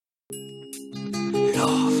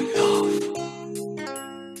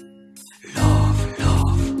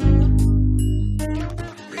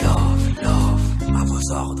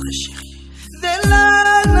vrai chéri.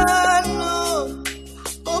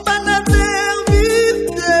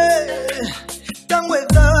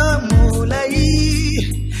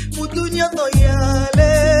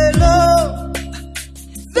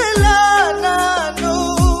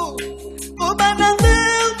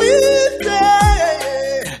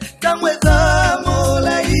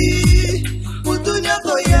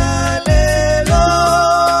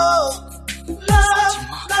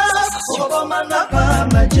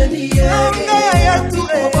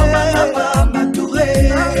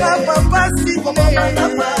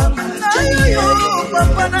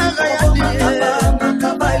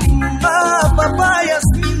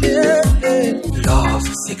 Love,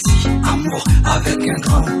 sexy, amour avec un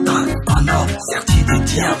grand temps en or, serti de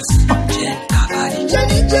diams.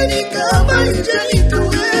 Jenny Cavalli, Jenny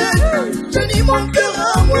Touré, Jenny mon cœur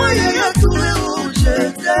à moi, Yaya Touré, oh je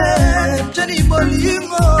t'aime, Jenny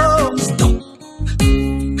Bolimo. Stop.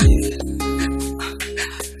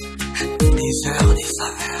 Des heures, des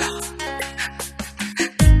saveurs.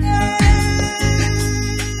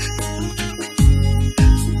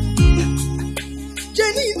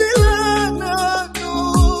 Jenny Delano,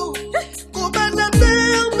 Cubana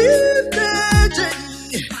permite,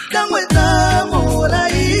 Jenny, dame amor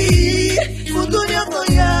ahí, Futuria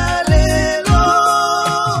Toyalero.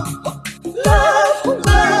 Love,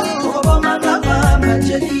 Mama,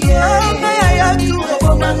 Jenny, Anaya Touré,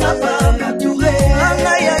 Mama, Touré,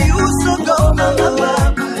 Anaya Yuso, Mama,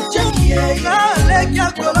 Jenny, Alekia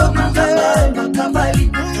Colombe, Cavalli.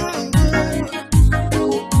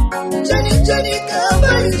 Jenny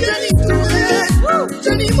Cavalli, Jenny Touré,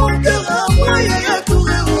 Jenny mon cœur à moi, Yaya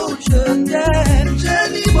Touré, oh je t'aime,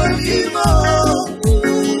 Jenny Bolimo,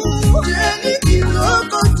 Jenny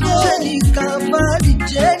Kilokotro, Jenny Cavalli,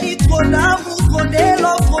 Jenny trop d'amour, trop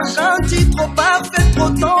d'élan, trop gentil, trop parfait, trop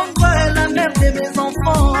tendre, elle la mère de mes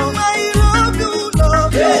enfants. I love you,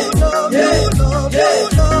 love you, love you, love you,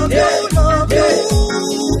 love you, love you.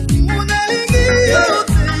 Mon allié,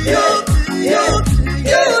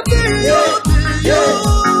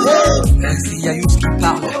 merci Yayouz qui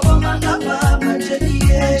parle.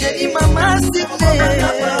 Jenny Mama Sidney,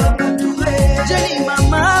 Jenny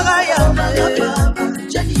Mama Raya,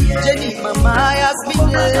 Jenny Mama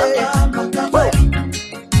Yasmine,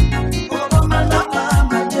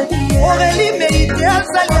 Aurélie Mérité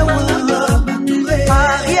Azaliawa,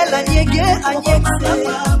 Ariel Aniege Agnexé,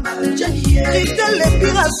 Christelle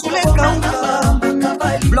Lepira Soule Kaouka,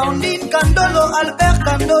 Blandine Kandolo, Albert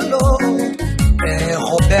Kandolo,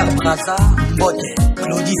 Robert Braza, Mbode,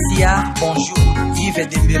 Claudicia, bonjour, Yves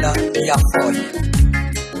Dembela, Yafoy.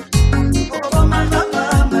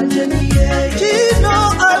 Kino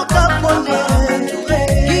Al Capone,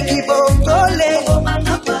 Kiki Bokole,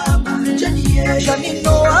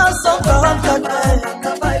 Janino Aso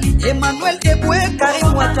 44, Emmanuel Eboué, Karim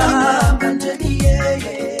Ouattara.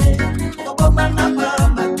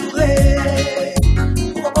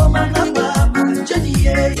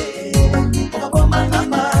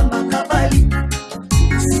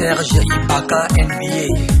 Serge Ibaka NBA,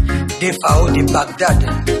 DFAO de Bagdad,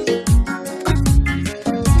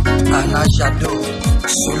 Anna Jadot,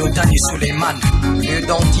 Solotani Suleiman, le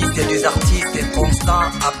dentiste des artistes Constant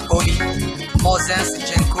Apoli, Moses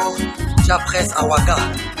Djenko, Japres Awaga,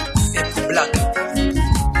 Sepp Black,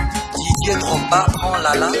 Didier Drogba prend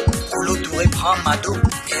Lala, Kolo Touré prend Mado,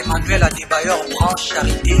 Emmanuel Adebayor prend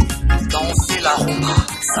Charité, Danser la rumba,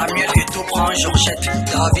 Samuel Eto'o prend Georgette,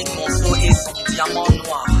 David Monceau et son diamant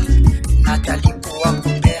noir, Nathalie Koua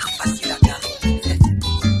Coubert facile à carrer.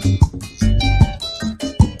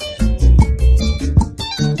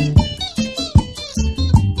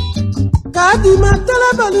 Kadi matala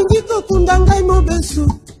balingi kokunda ngai mobesu,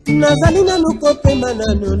 nazali nanu kopema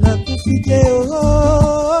nano nakufite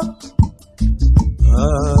oh.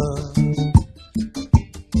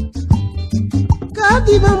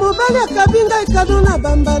 Kadi ba mobali akabi ngai kado na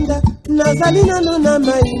bambanda, nazali nano na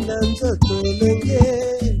mai na nzoto elenge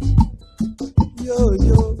yo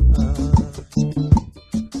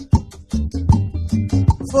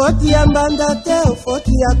Foti ya mbanda te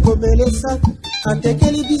foti ya komelesa,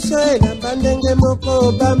 atekeli biso elamba ndenge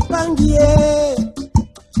moko bampangi ye.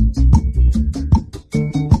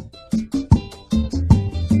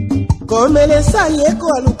 Komelesa yeko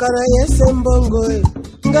alukana yese mbongo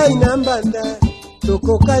ngai na mbanda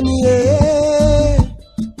tokokani ye.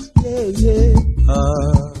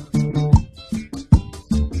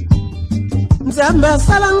 Nzambe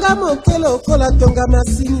asalanga mokelo kola tonga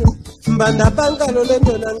masinyo, mbanda banga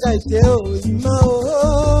lolendo na ngai te oyima o.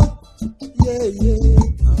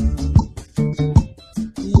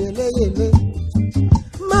 Yele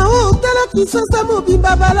mao tala kisasa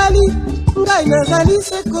mobimba balali ngai nazali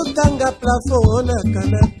se kotanga plafond na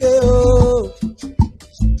canapé o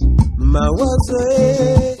mawazo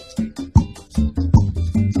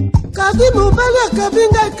kadi mobali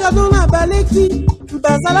akabinga kado na baleki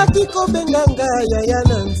bazalaki kobenga ngai yaya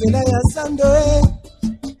na nzela ya sando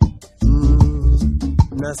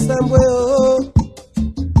na sambwe o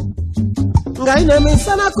ngai na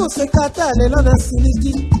mesana kosekata lelo na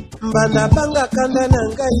siliki mbanda banga kanda na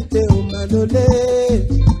ngai te o malole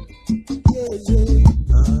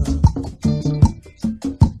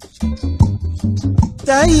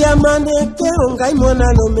tai ya maneke o ngai mona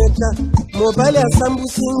lomeka mobali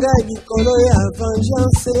asambusi ngai likolo ya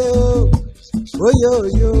vengeance o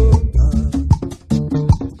oyoyo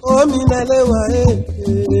o minalewa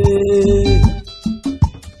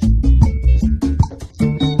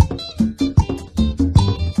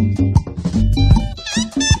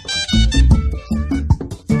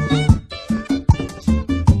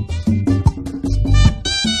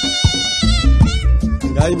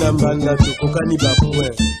na mbanda tukokani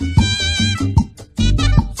bapwe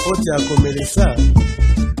fote ya komelesa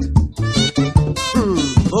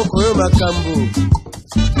boko yo makambo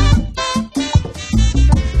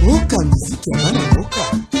oka miziki ya bana oka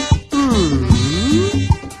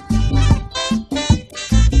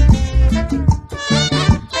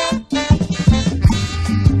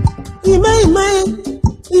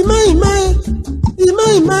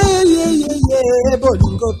imae ye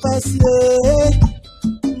bolingo pasi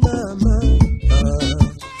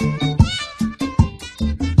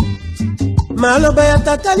maloba ya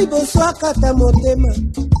tata liboso akata motema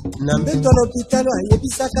na mbeto l'hôpital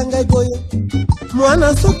ayebisaka ngai boye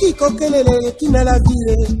mwana soki kokelele eleki na la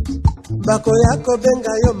ville bakoya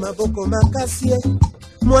kobenga yo maboko makasi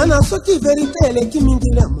mwana soki verite eleki mingi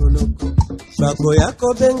na monoko bakoya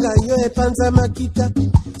kobenga yo epanza makita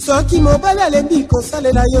soki mobali alembi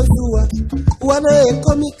kosalela yo zuwa wana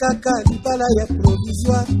ekomi kaka libala ya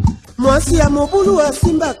provisoire mwasi ya mobulu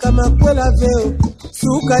asimbaka makwela veo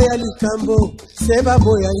suka ya likambo se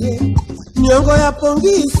baboya ye nyongo ya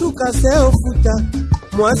pongi suka se ofuta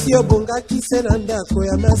mwasi obongaki se na ndako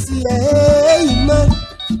ya masiya ima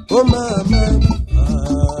o mama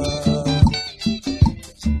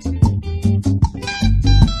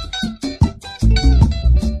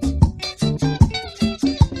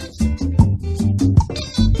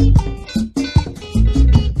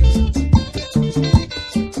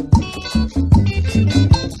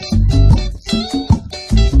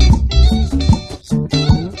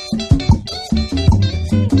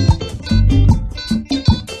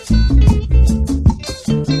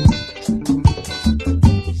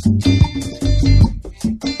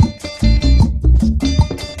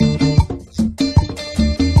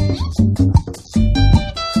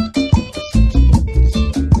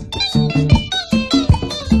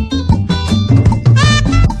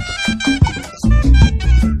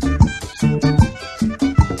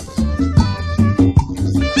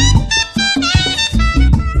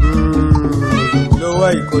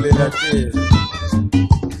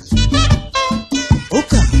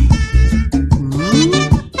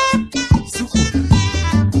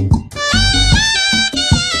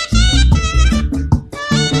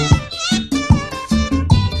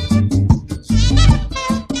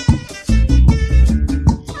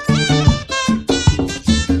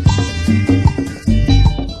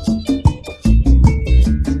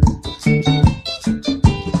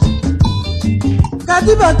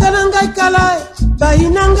bakana ngai kala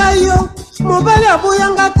bayina ngai yo mobali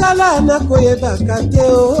aboyanga kala na koyebaka te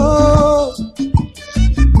o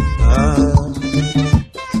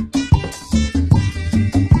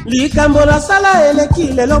likambo na sala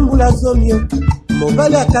eleki lelo mbula zomio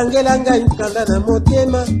mobali akangela ngai nkanda na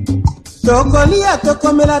motema tokolia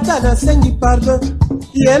tokomela ta na sengi pardon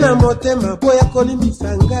ye na motema boya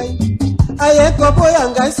kolimbisa ngai aye koboya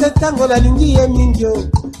ngai se tango nalingi ye mingi o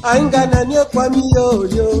ainga nani okwami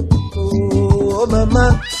yoyo oh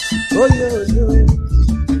mama oyoyo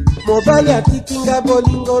mobali atikinga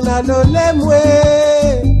bolingo na lolemwe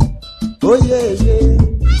oyeye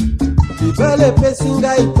bibale pesi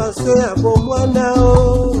ngai panso ya bomwana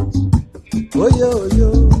o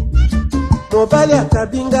oyoyo mobali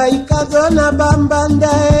akabi ngai kado na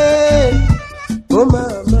bambanda oh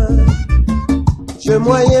mama je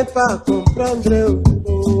moyen pas comprendre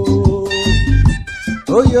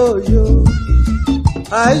oh yo yo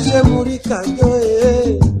ay je muri kado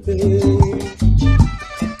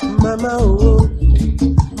mama oh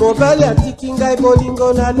mobali atiki ngai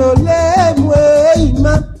bolingo na lolemwe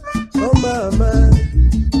ima oh mama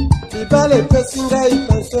bibale pesi ngai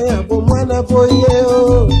panso ya bomwana boye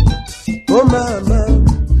oh mama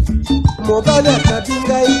mobali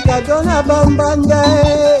akabinga ikadona bambanda.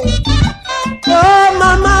 Oh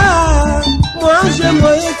maman, moi je ne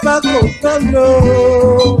voyais pas comprendre.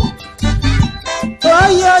 Oh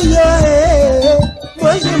yo yo,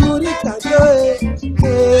 moi je mouris cadeau.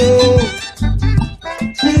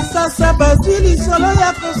 Lisasa basili solo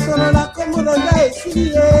ya kosolo la komolanga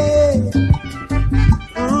esiliye.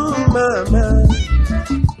 Mama,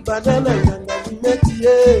 banana nanga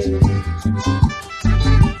limetiye.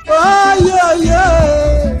 Oh yo yo,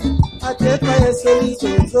 ateka eseli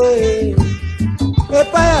zozoe.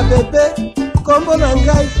 Epa ya bebe, kombo na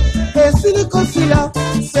ngai, esili kosila,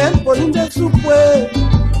 sen polinde soupwe.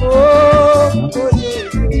 Oh yo yo,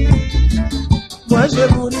 moi je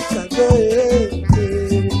mouris cadeau.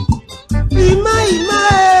 Ima ima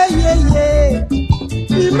ye ye,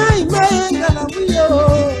 ima ima ngala wiyo.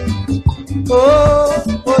 Oh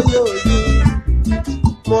oh yo yo,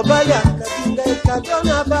 mobali akabinga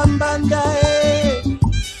ikadona bambanda.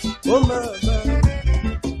 Oh mama.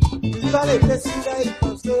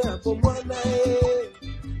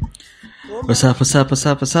 What's up, what's up, what's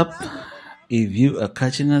up, what's up? If you are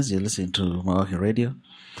catching us, you're listening to Mawalking Radio,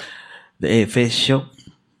 the AFS show,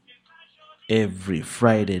 every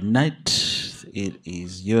Friday night. It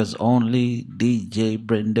is yours only, Deejay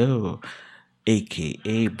Brendan,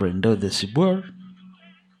 aka Brendan the Cibor,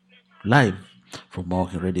 live from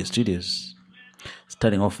Mawalking Radio Studios.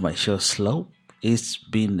 Starting off my show slow. It's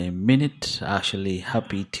been a minute. Actually,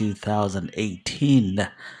 happy 2018.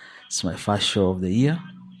 It's my first show of the year.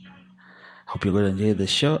 Hope you're going to enjoy the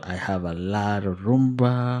show. I have a lot of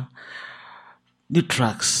rumba, new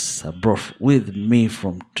tracks I brought with me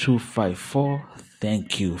from 254.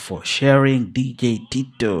 Thank you for sharing. DJ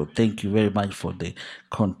Tito, thank you very much for the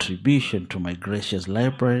contribution to my gracious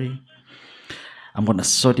library. I'm going to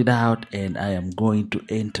sort it out and I am going to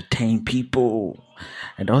entertain people.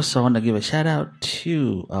 And also I want to give a shout out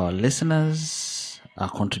to our listeners, our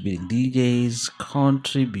contributing DJs,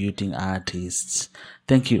 contributing artists.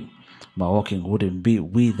 Thank you. Mawalking wouldn't be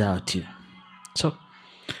without you. So,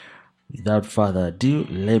 without further ado,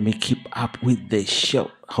 let me keep up with the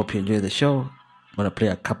show. Hope you enjoy the show. I'm going to play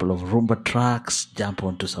a couple of rumba tracks, jump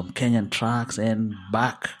onto some Kenyan tracks, and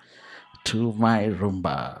back to my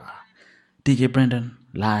rumba. DJ Brendan,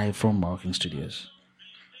 live from Mawalking Studios.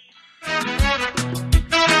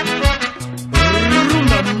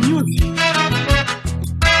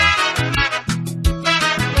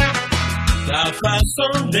 La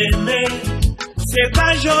façon d'aimer, c'est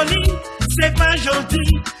pas joli, c'est pas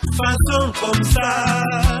gentil, façon comme ça.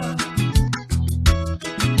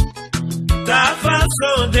 Ta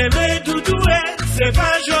façon d'aimer, doudoué, c'est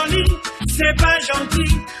pas joli, c'est pas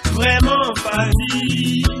gentil, vraiment pas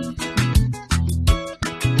dit.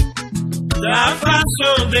 Ta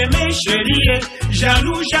façon d'aimer, chérie,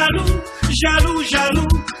 jaloux, jaloux, jaloux,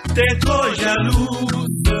 jaloux, t'es trop jalouse.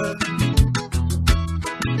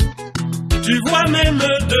 Tu vois même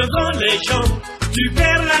devant les gens, tu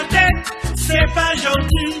perds la tête, c'est pas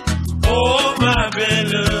gentil, oh ma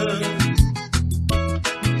belle.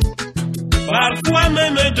 Parfois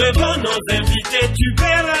même devant nos invités, tu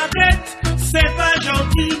perds la tête, c'est pas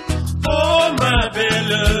gentil, oh ma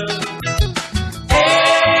belle.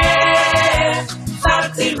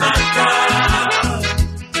 Fatimata,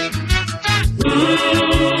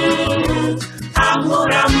 amour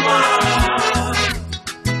à moi.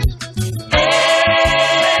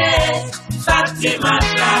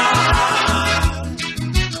 Fatimata,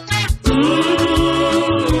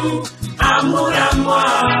 amour à moi.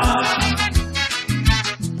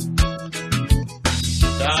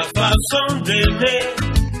 Ta façon d'aimer,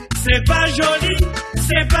 c'est pas joli,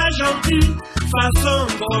 c'est pas gentil, façon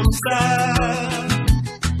comme ça.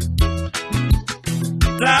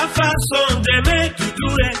 Ta façon d'aimer tout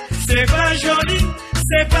doué, c'est pas joli,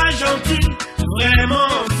 c'est pas gentil,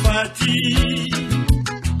 vraiment fatigue.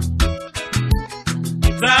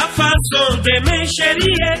 Ta façon d'aimer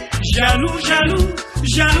chérie est jaloux, jaloux,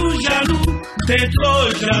 jaloux, jaloux, t'es trop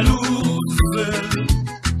jalouse.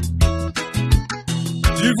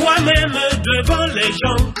 Tu vois même devant les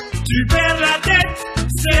gens, tu perds la tête,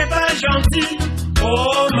 c'est pas gentil,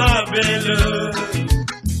 oh ma belle.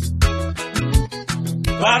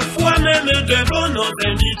 Parfois même devant nos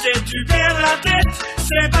invités, tu perds la tête,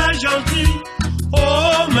 c'est pas gentil,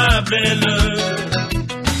 oh ma belle.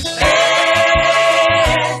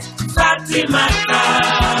 Fatimata,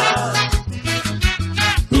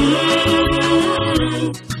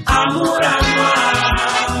 amour à moi.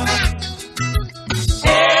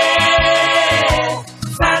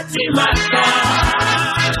 Fatimata,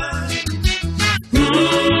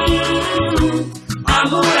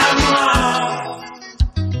 amour à moi.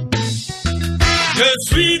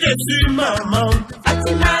 déçu, maman.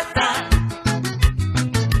 Fatimata.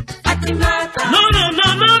 Fatimata. Non, non,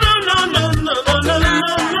 non, non, non, non, non, non, non, non,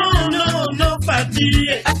 non, non, non,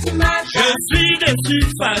 fatigué. Fatimata. Je suis déçu,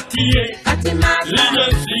 fatigué. Fatimata.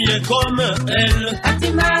 Une fille comme elle.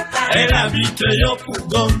 Fatimata. Elle habite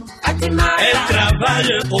Yopougon. Fatimata. Elle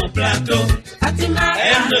travaille au plateau. Fatimata.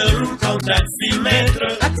 Elle ne roule qu'en taximètre.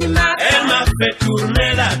 Fatimata. Elle m'a fait tourner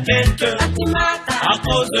la tête. Fatimata. À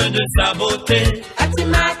cause de sa beauté.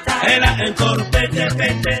 Fatimata. Elle a un corps pété.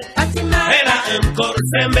 Fatimata. Elle a un corps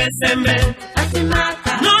semé.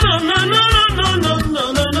 Fatimata. Non, non, non, non, non, non, non,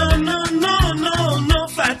 non, non, non, non, non, non,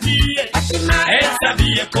 fatiguée. Elle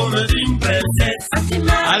s'habille comme une princesse.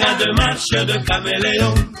 À la démarche de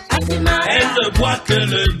caméléon. Elle ne boit que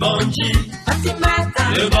le bandit.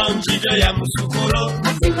 Le bandit de Yamoussoukro.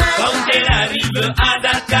 Quand elle arrive à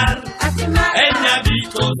Dakar, elle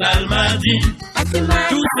n'habite qu'aux Almadies.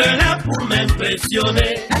 Tout cela pour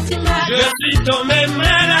m'impressionner. Je suis tombé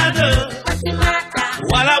malade.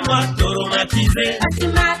 Voilà moi traumatisé.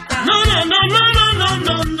 Non, non, non, non, non, non,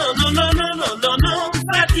 non, non, non, non, non, non, non, non,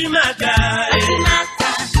 Fatimata.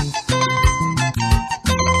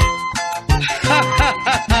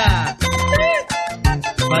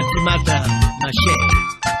 Fatimata, ma chère,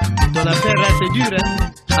 ton affaire là c'est dur, hein?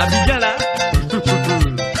 Abidjan là,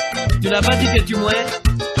 tu n'as pas dit que tu moyais?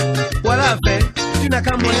 Voilà affaire, tu n'as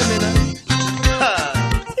qu'à moyen maintenant.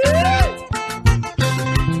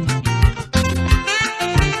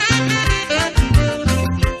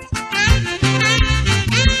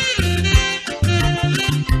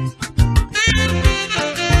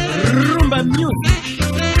 Rumba music,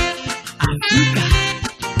 Africa,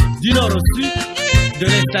 du nord au sud, de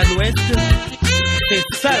l'est à l'ouest, c'est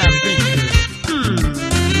ça l'Afrique.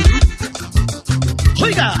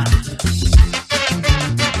 Regarde.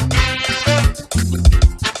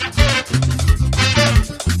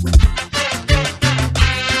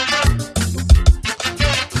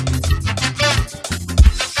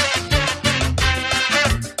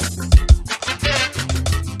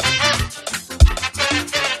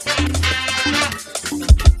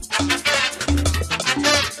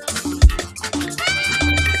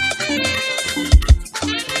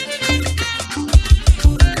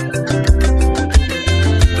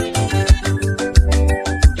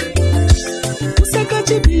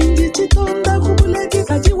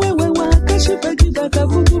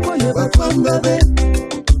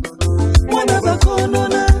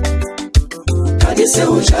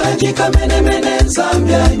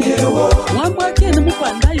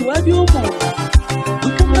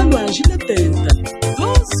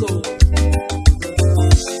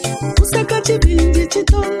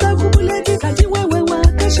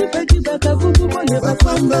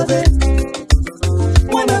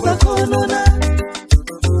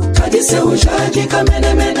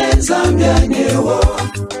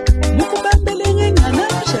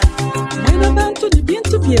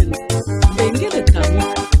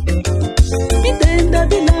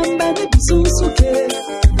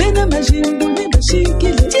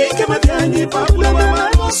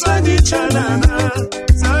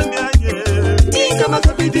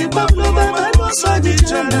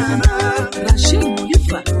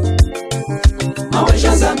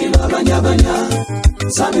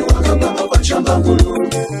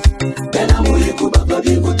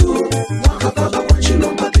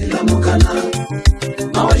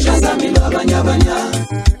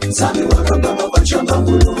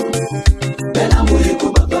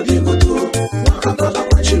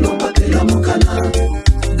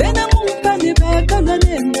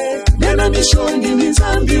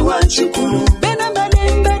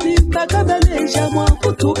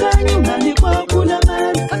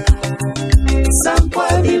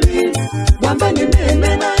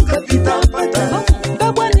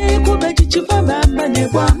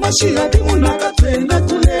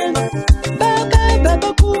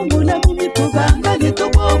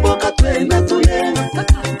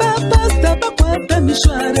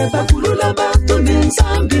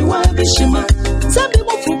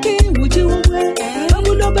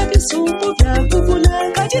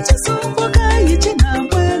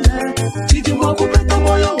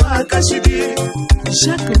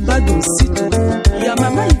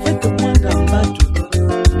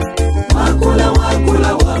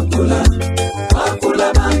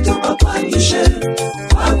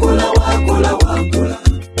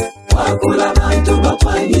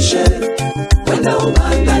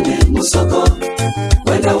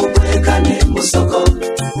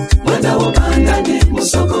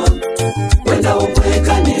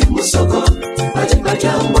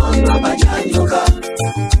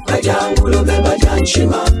 Bajangulo be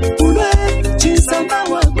bajanchima. Ule chisamba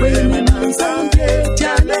wakwe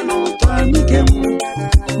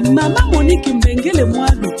Mama Monique Mbengele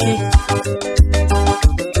Mwaluke.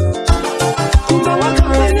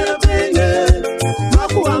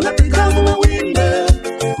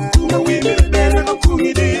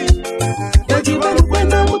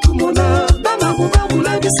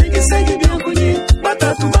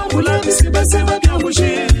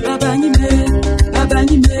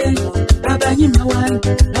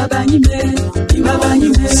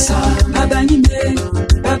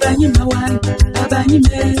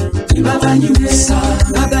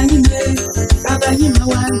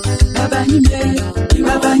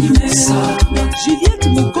 Juliette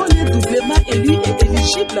Moukonne doublement élu et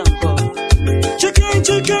éligible encore.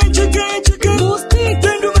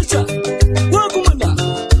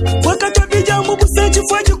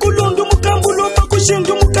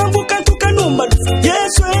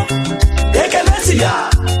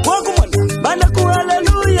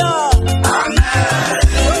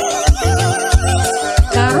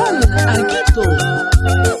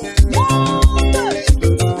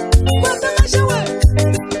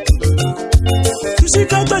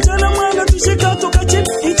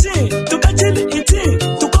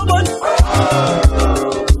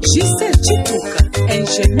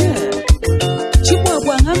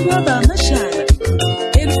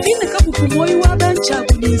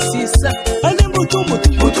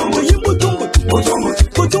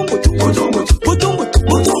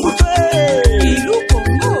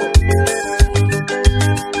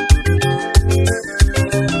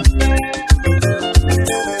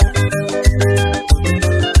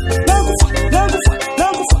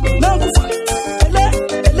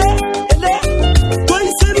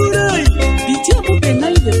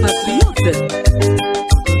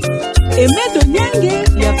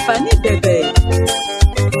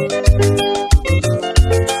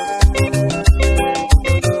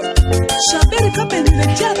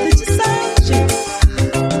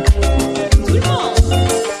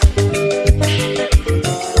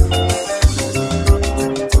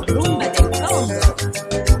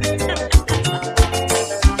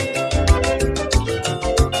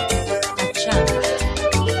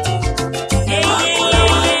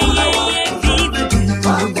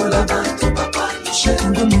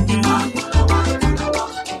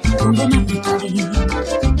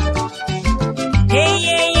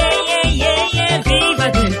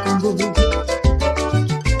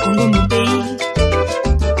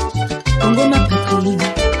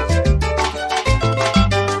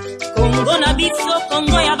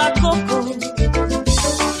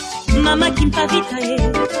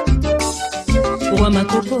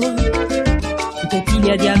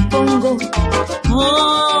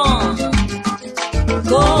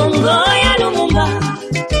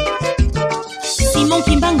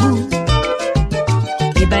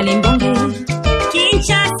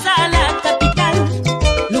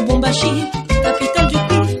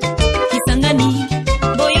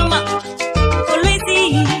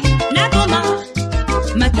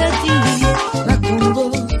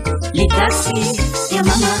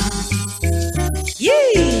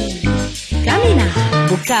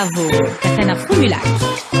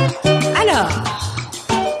 Alors,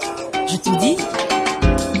 je te dis,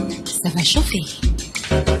 ça va chauffer.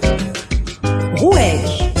 Roueg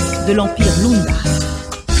de l'Empire Lunda.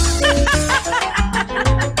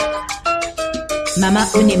 Mama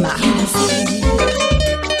Onema.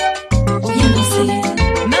 Viens danser.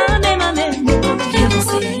 Mamé, mamé. Viens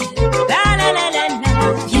danser. La la la la la.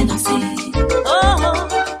 Viens danser. Oh oh.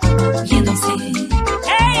 Viens danser.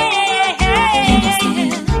 Hey hey hey.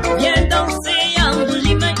 Viens danser à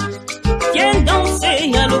Mbujimai. Viens danser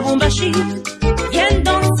à Lubumbashi. Viens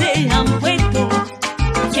danser à Mpueto.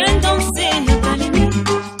 Viens danser à Kalemi.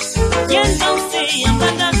 Viens danser à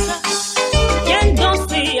Mbagasa. Viens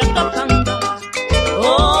danser à Tokanga.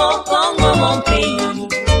 Oh Congo mon pays.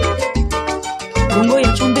 Congo ya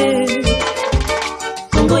Chombe.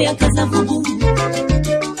 Congo ya Kasavubu.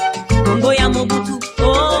 Congo ya Mobutu.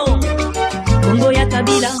 Oh Congo ya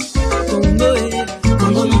Kabila. Congo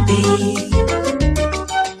Congo mon pays.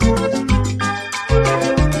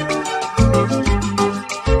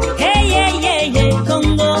 Hey hey hey hey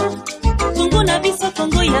Congo. Congo na biso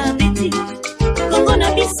Congo ya Betty. Congo na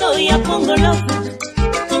biso ya Congo love.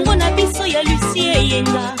 Congo na biso ya Lucie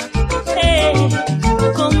Yenga. Hey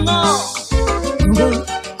Congo. Congo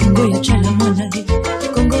Congo ya Chala Mwana.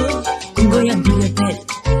 Congo Congo ya Bilebel.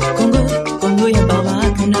 Congo Congo ya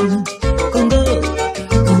Baba Kanamu. Congo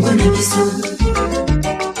Congo na biso.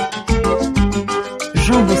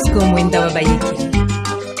 Jean Bosco Mwenda wa Bayeke.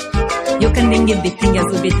 Yokandenge betinga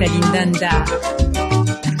zobeta lindanda.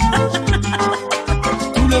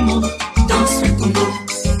 Tout le monde danse le Congo.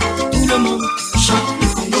 Tout le monde chante le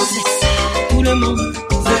Congo. le monde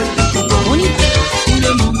vers le Congo. On y va. Tout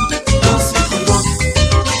le monde danse le Congo.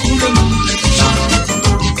 Tout le monde chante le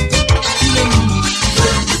Congo. Tout le monde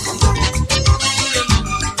vers le Congo.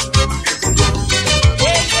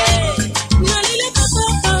 Nalile papa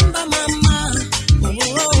pamba mama.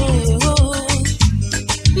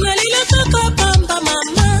 Nalile papa pamba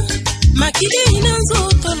mama. Makili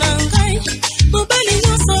inanzoto nangai. Mobali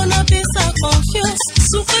nyonso na pesa confiance.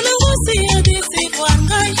 Suka na ngosi ya desi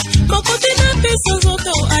wangai. Makote na pesa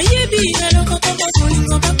zoto ayebi. Eloko toka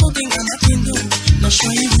kulingo bako benga makindo. Na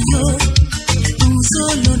shwai yo.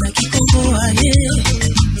 Uzolo na kikongo aye.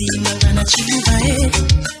 Dinanga na chiluba aye.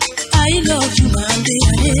 I love you mande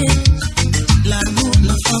aye. L'amour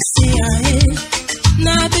na français aye.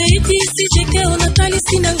 Na beiti si cheke ona tali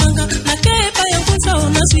sinanganga. Na kepa ya kunza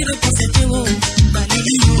ona zwire posete wo.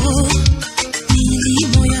 Balili yo.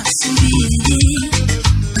 Milimo ya sumbi.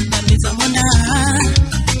 Na meza mwanda.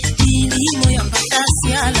 Milimo ya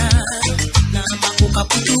patasiala. Na makoka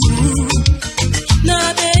putu.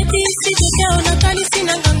 Na beiti si cheke ona tali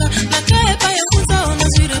sinanganga. Na kepa ya kunza ona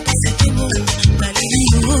zwire posete wo. Balili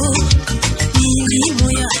yo. Milimo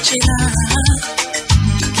ya chela.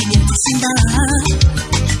 Kinyati simba.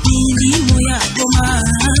 Milimo ya goma.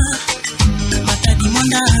 Matadi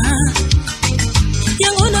mwanda.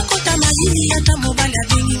 Yango na kota malili yata mobali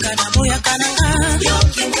abengi ngana boya kananga.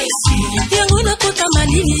 Yango na kota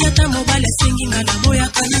malili yata mobali asengi ngana boya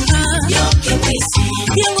kananga.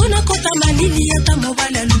 Yango na kota malili yata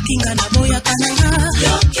mobali aluki ngana boya kananga.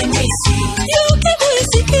 Yoke muisikana,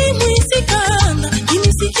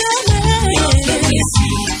 imisikane.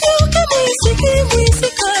 Yoke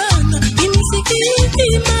muisikana,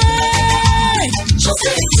 imisikima. Je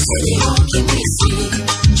sais que c'est Léon qui m'excite.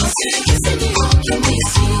 Je sais que c'est Léon qui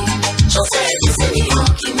m'excite. Je sais que c'est Léon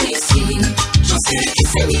qui m'excite. Je sais que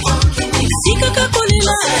c'est Léon qui m'excite. Kaka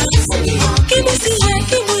kolela, qui m'excite,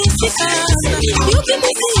 qui m'excite. Yo qui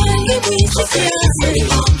m'excite, qui m'excite.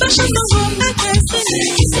 Fashion dans la tête,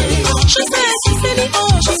 c'est Léon. Je sais que c'est Léon,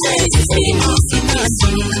 je sais que c'est Léon qui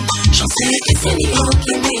m'excite. Je sais que c'est Léon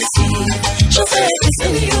qui m'excite. Je sais que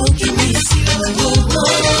c'est Léon qui m'excite.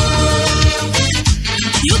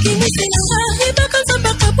 Yo qui m'excite, riba kanza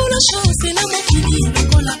baka bola chance na makini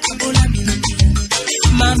lokola kabola bilongi.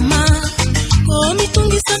 Mama, komi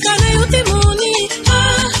tungisa kana yo temoni.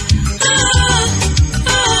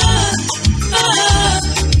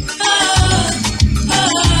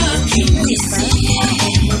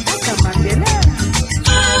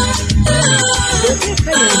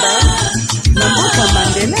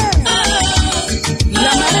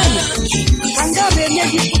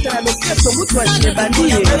 Mutu wa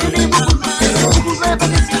shebandie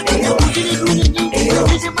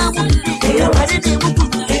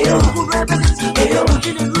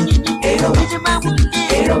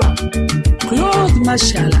Claude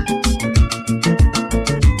Mashala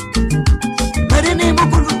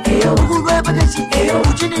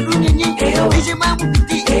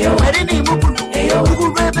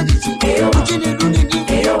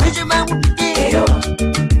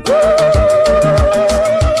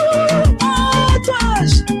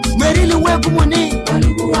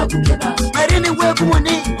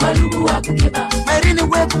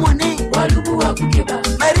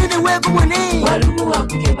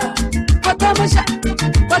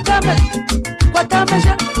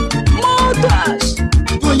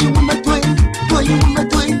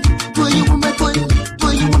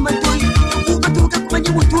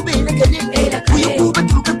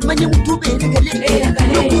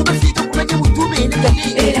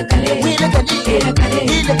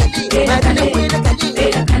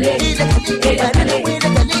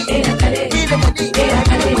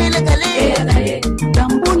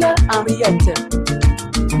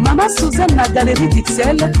Maman Suzanne la galerie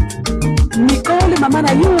d'Ixelles, Nicole Maman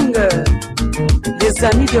Young, les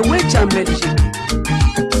amis de Wedge en Belgique.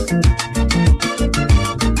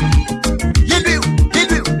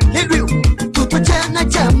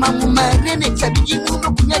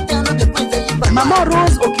 Maman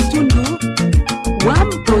Rose Okitundu, Wam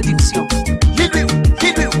Production.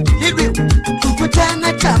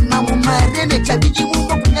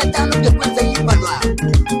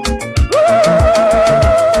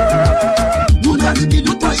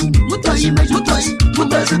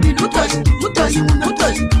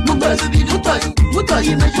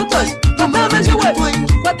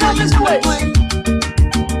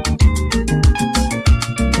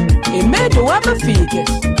 Et mais de Wam Fille.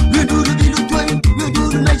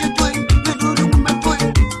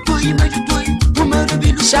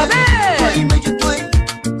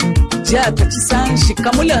 Diata Tisanchi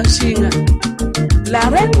Kamulanchina, la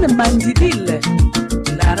reine Mandibile,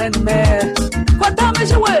 la reine mère.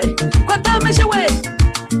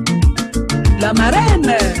 La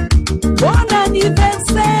marraine, bon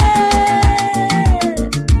anniversaire.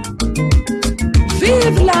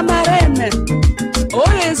 Vive la marraine.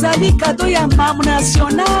 Oyo ezali kado ya mamu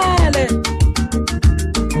nationale.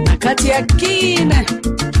 Nakati ya kine.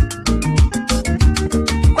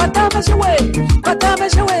 Kwatamashawe.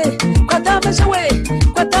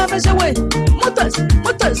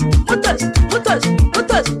 Mutas.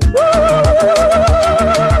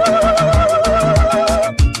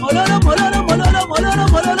 Mololo,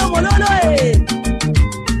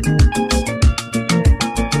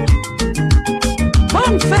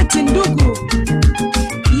 Bonne fête ndugu.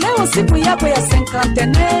 Leo siku yako ya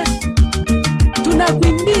 50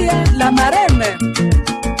 tunakuimbia la marraine.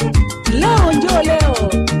 Leo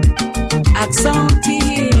Aksanti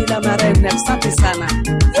la marraine, asante sana.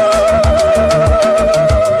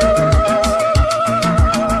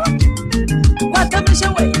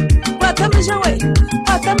 Watamishawe,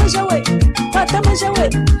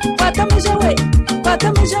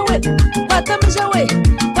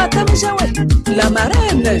 la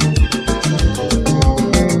marraine.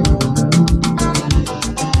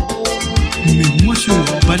 Mais moi je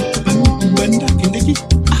banda kendeki.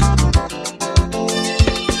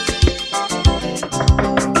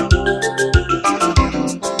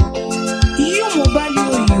 Yo mobali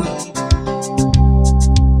oyo.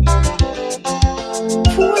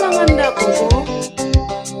 Fuala manda koko.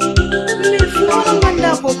 Le fuala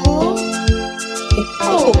manda koko.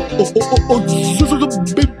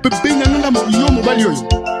 Yo mobali oyo.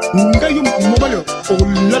 Ngayo mobali oyo.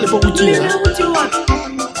 Olale po kutia.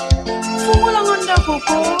 Fuala manda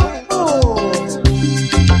koko.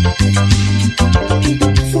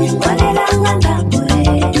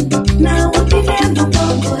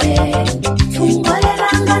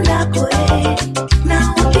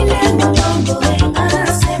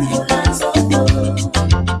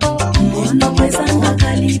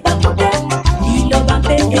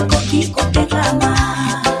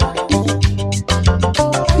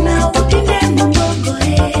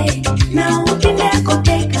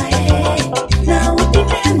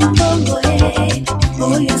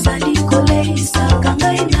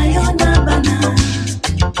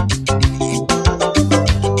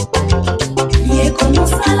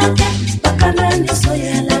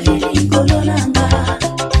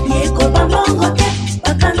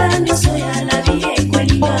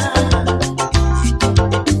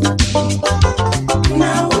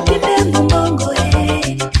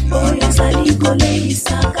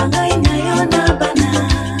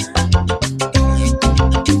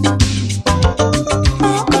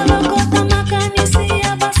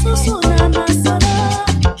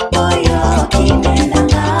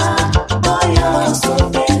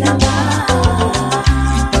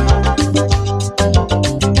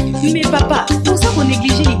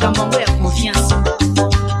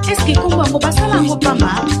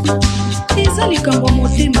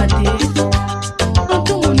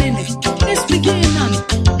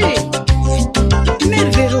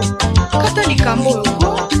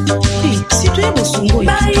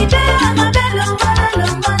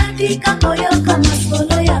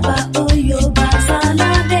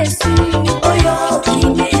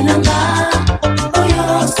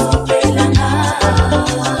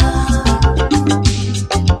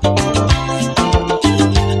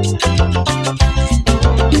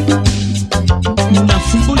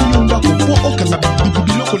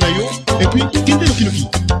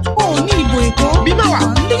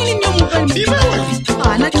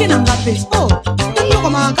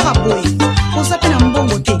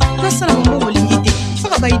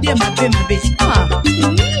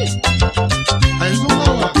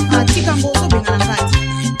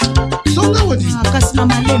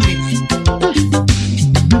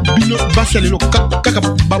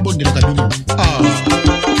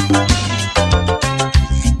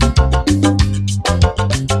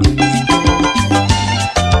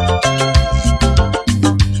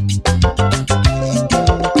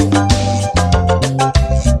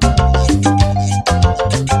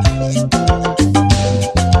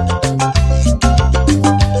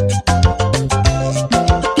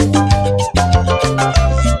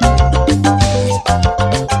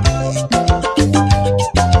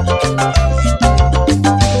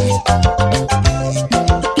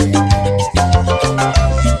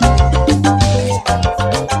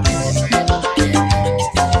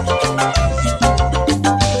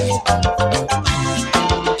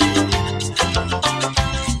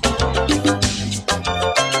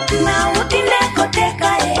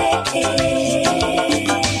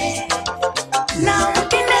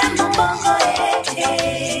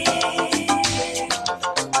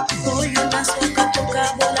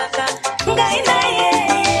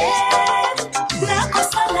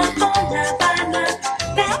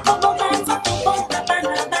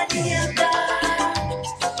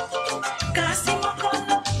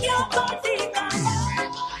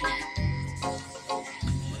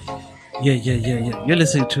 Yeah. You're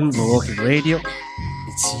listening to Mawalking Radio.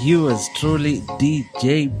 It's yours truly,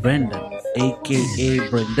 Deejay Brendan, aka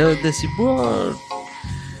Brendan the Cyborg.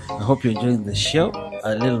 I hope you're enjoying the show.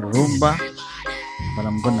 A little rumba, but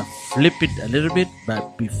I'm gonna flip it a little bit.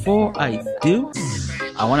 But before I do,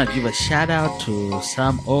 I want to give a shout out to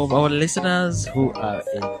some of our listeners who are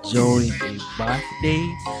enjoying a birthday.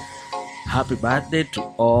 Happy birthday to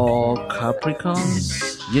all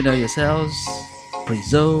Capricorns. You know yourselves,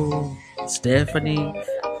 Prizo, Stephanie,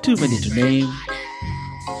 too many to name.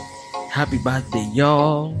 Happy birthday,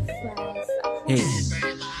 y'all. Hey,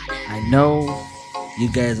 I know you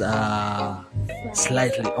guys are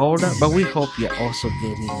slightly older, but we hope you're also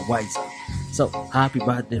getting wiser. So, happy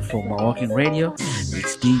birthday from Mawalking Radio.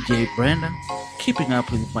 It's Deejay Brendan, keeping up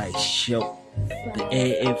with my show, the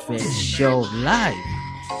AFS show live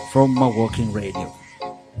from Mawalking Radio.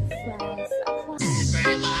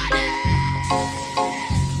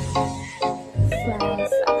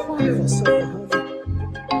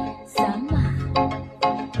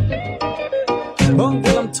 Bongo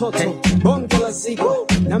la mtoto, bongo la zigo,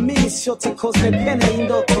 na mimi shote cause pena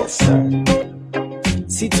indoto.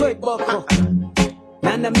 Sitoi boko,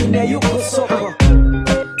 na mimi yuko soko.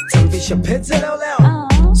 Tambisha pete leo.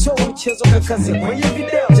 So mchezo kakazi kwenye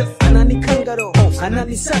video. Ananikanga roho,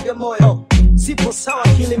 ananisaga moyo. Sipo sawa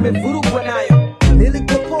kile nimevurugwa nayo.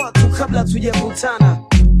 Nilikopoa tu kabla tujavutana.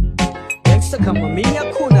 Gangsta kama mimi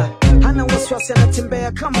hakuna. Hana wasiwasi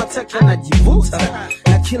anatembea kama taki anajivuta.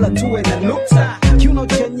 Na kila tuwe na nukta. Kiuno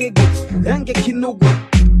cha nyege, rangi kinugu.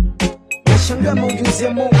 Nashangaa maujuzi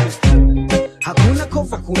ya Mungu. Hakuna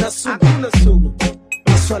kofa, kuna sugu.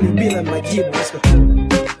 Maswali bila majibu.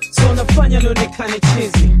 So nafanya nionekane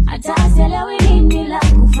chizi. Hata sielewi nini la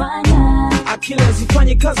kufanya. Akili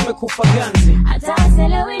hazifanye kazi mekufa ganzi. Hata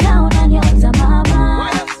sielewi na unaniota mama.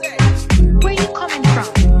 Where you coming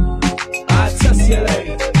from? Hata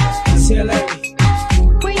sielewi.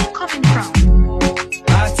 Where you coming from?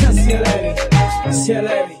 Hata sielewi.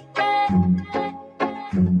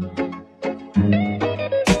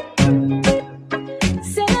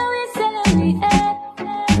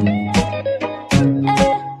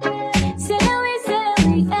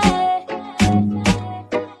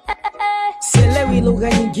 Lugha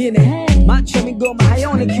nyingine, macho migoma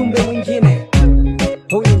hayoni kiumbe mwingine.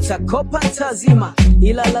 Huyu nitakopa ntazima,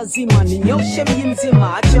 ila lazima ninyoshe mji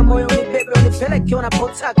mzima. Acha moyo nibebe unipeleke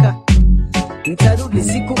unapotaka. Nitarudi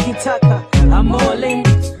siku kitaka. I'm all in,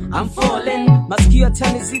 I'm falling. Masikio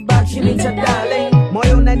yataniziba akili nitadale.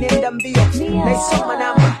 Moyo unanienda mbio, naisoma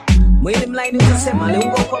namba. Mwili mlaini utasema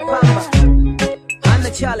leungwa kwa pamba. Hana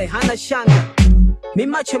chale, hana shanga.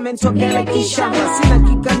 Mimacho mentokele kishamba. Sina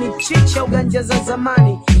kikani chicha uganja za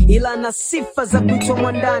zamani, ila na sifa za kuitwa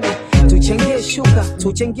mwandani. Tuchengie shuka,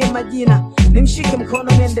 tuchengie majina. Nimshike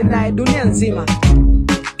mkono niende naye dunia nzima.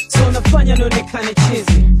 So nafanya nionekane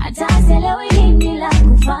chizi. Hata sielewi nini la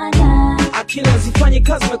kufanya. Akili hazifanye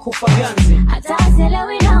kazi mekufa ganzi. Hata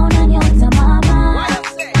sielewi na unaniota mama.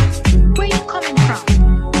 Where you coming from?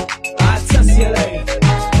 Hata sielewi.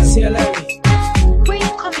 Where you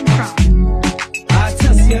coming from?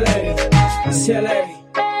 Hata sielewi.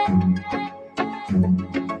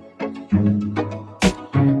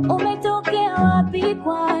 Umetokea wapi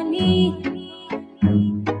kwani?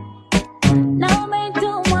 Na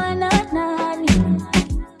umetumwa na nani?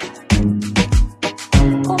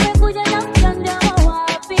 Umekuja na mjanja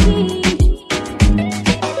wapi?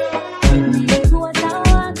 Nilikuwa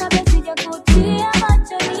sawa kabla sijakutia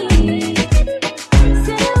machoni.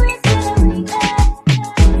 Sielewi.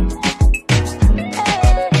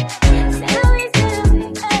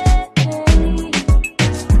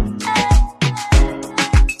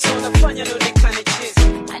 So nafanya nionekane chizi.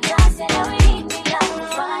 Hata sielewi nini la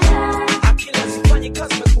kufanya. Akili hazifanye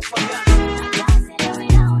kazi mekufa ganzi.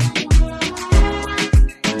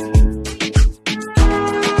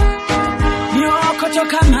 Nyoko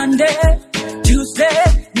toka Monday, Tuesday,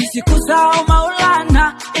 ni siku zao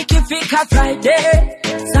Maulana. Ikifika Friday,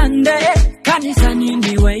 Sunday, kanisani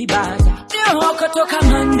ndiwe ibada. Nyoko toka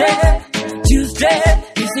Monday, Tuesday,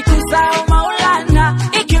 ni siku zao Maulana.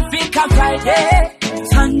 Ikifika Friday,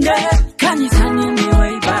 Sunday, kanisani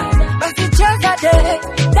ndiwe ibada. Basi cheza day,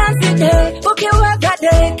 dance day, ukiweza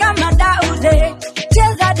day kama Daude.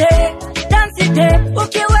 Cheza day, dance day,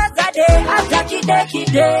 ukiweza day hata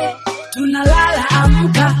kide. Tunalala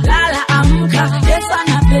amka, Yesu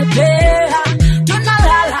anapepea.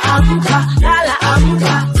 Tunalala amka,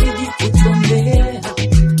 siji kutumbea.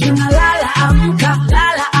 Tunalala amka,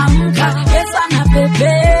 Yesu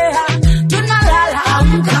anapepea. Tunalala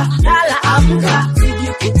amka,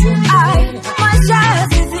 siji kutumbea. Maisha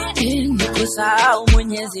zizidi nikusahau mwenye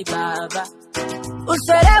Mwenyezi Baba.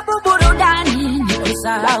 Userebu burudani ni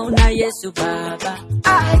kusahau na Yesu Baba.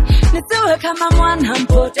 Ai, nisiwe kama mwana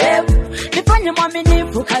mpotevu, nifanye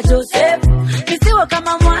mwaminifu ka Joseph. Nisiwe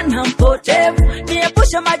kama mwana mpotevu,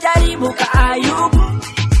 niepushe majaribu ka Ayubu.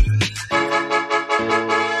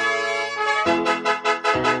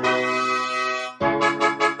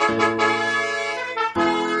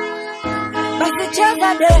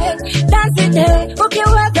 Cheza de, dance de,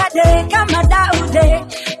 ukiweza de kama Daude.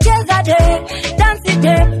 Cheza de, dance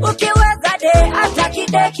de, ukiweza de hata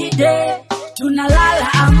kide. Tunalala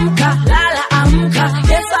amka,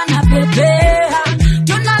 Yesu anapepea.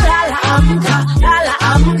 Tunalala amka,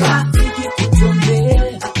 siki kutumbea.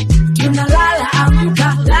 Tunalala amka,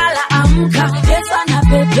 Yesu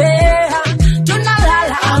anapepea.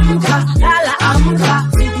 Tunalala amka,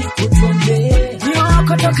 siki kutumbea.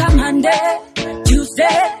 Nyoko toka Monday,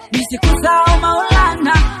 Tuesday, ni siku zao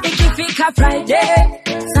Maulana. Ikifika Friday,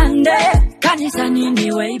 Sunday, kanisani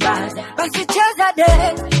niwe ibada. Basi cheza de,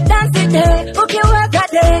 dance de, ukiweza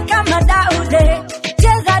de kama Daude.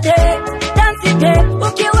 Cheza de, dance de,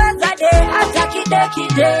 ukiweza de hata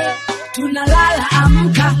kide. Tunalala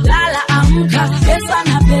amka, Yesu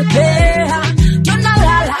anapepea.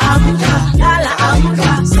 Tunalala amka,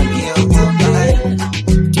 siki kutumbea.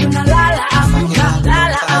 Tunalala amka,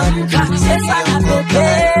 Yesu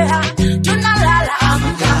anapepea. Tunalala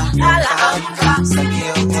amka, siki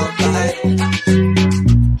kutumbea.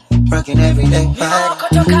 Rocking every day,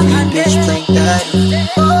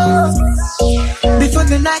 before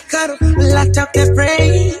the night cuddle, light up the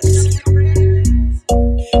praise,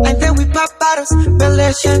 and then we pop bottles,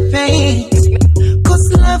 belly champagne. Cause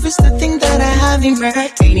love is the thing that I have in my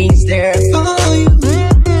heart, and it's there for you.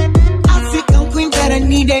 African queen that I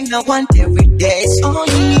need and I want every day, it's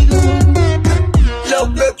only you.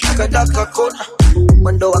 Love baby, kadaka kona,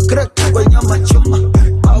 mwendo wa crack kwenye machuma,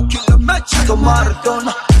 au kila mechi kama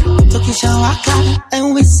Maradona. Tokisha waka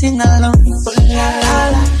and we sing along. Oh la la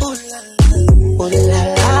la, oh la la, oh la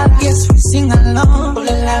la. Yes, we sing along. Oh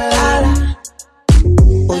la la la,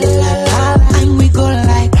 oh la la la. And we go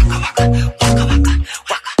like waka waka, waka waka,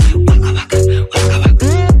 waka waka,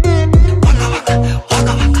 waka waka,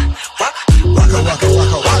 waka waka,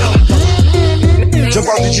 waka waka. Jump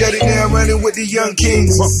off the jet and now I'm running with the young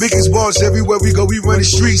kings. Biggest boss everywhere we go, we run the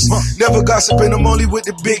streets. Never gossiping, I'm only with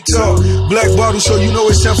the big talk. Black bottle, so you know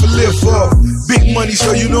it's time for lift up. Big money,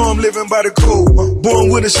 so you know I'm living by the code. Born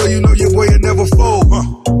with it, so you know your boy will never fold.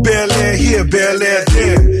 Bel Air here, Bel Air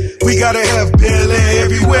there. We gotta have Bel Air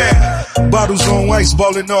everywhere. Bottles on ice,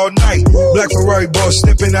 ballin' all night. Black Ferrari boss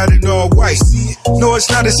stepping out in all white. No, it's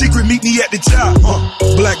not a secret, meet me at the top.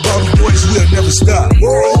 Black bottle boys will never stop.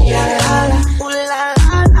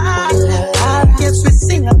 Yes, we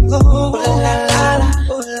sing along. Oh la la la,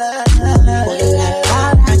 oh la la la, oh la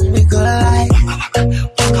la, and we go like waka waka,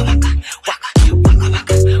 waka waka, waka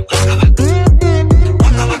waka, waka waka,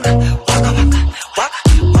 waka waka, waka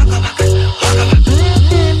waka.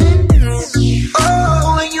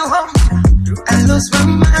 Oh, when you home, I lose my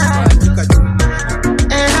mind,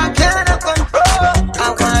 and I cannot control. I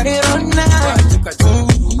want it all night.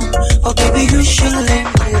 Oh baby, you should let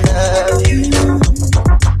me love you.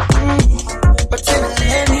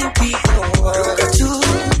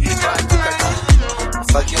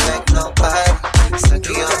 Fuck you like nobody, suck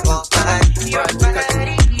you up all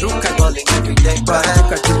night. Calling every day, but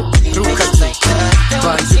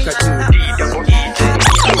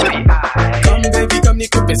come baby, come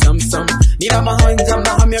nikupe some. Nina mahanja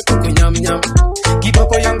mahamya kukunyam nyam.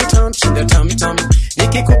 Kiboko yangu tam, shinda tam tam.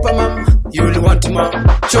 Nikikupa mam, you'll want mam.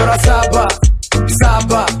 Chora saba,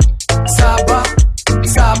 saba, saba,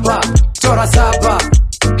 saba. Chora saba,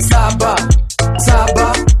 saba, saba,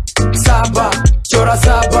 saba. Chora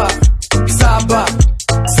saba, saba,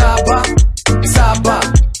 saba, saba.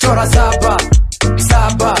 Chora saba,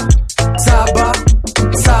 saba, saba,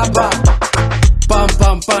 saba. Pam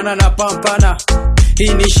pam pana pampana.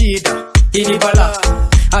 Hii ni shida, hii ni bala.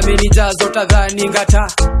 Amenijaza utadhani ngata.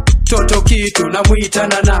 Toto kitu na muita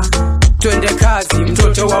nana. Twende kazi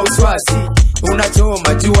mtoto wa uswazi.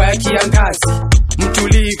 Unachoma jua ya kiangazi.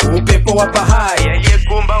 Mtulivu upepo wa bahari.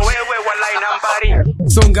 Yekumba wewe walai nambari.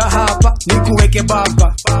 Songa hapa nikuweke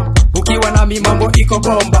baba. Ukiwa nami mambo iko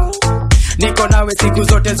bomba. Niko nawe siku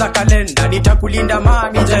zote za kalenda. Nitakulinda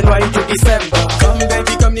mami January to December. Come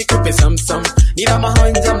baby come nikupe some. Nina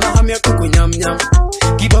mahanja mahamya kukunyam nyam.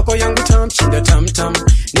 Kiboko yangu tam shinda tam tam.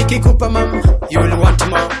 Nikikupa mam you'll want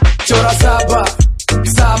more. Chora saba,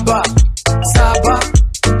 saba, saba,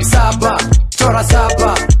 saba. Chora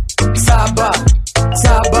saba, saba,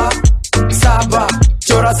 saba, saba.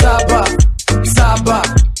 Chora saba, saba,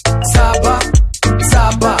 saba, saba.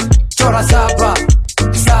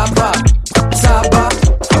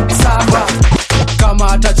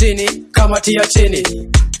 tia chini.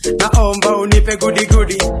 Naomba unipe goody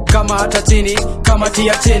goody, kama hata chini, kama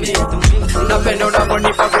tia chini. Napenda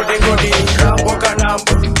unaponipa goody goody, rambo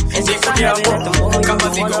kanambo, siku yangu, kama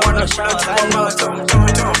ziko wanashata mato.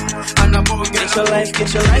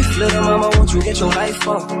 Get your life, little mama, won't you get your life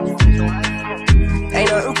on? Ain't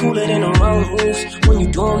nothing cooler than the wrong moves when you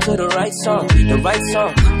do them to the right song, the right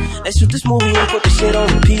song. Let's shoot this movie and put the shit on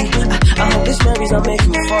repeat. I hope this memories will make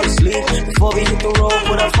you fall asleep. Before we hit the road,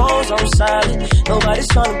 put our phones on silent. Nobody's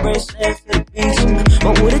trying to bring sex to the beach.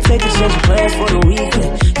 What would it take to change plans for the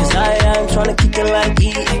weekend? Cause I'm trying to keep it like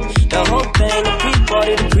eating. The whole thing, the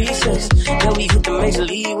pre-party, the pre-sex. Then we hit the major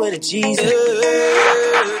league with a Jesus.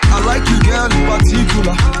 I like you, girl, in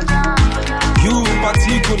particular. You in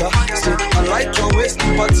particular. Say, I like your waist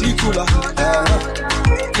in particular.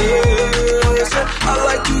 I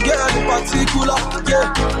like you, girl, in particular.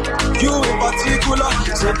 Yeah, you in particular.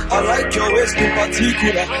 Say, I like your waist in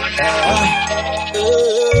particular.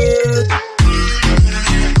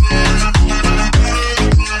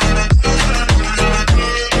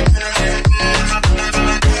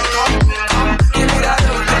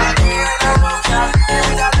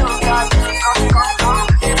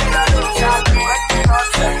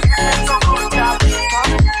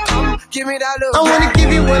 Give me that love. I wanna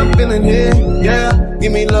give you what I'm feeling here, yeah.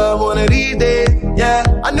 Give me love one of these days, yeah.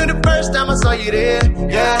 I knew the first time I saw you there,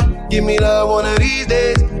 yeah. Give me love one of these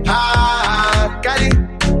days.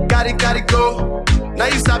 Got it, go. Now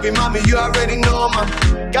you sabi, mommy, you already know, ma.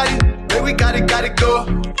 Got it, baby, got it, go.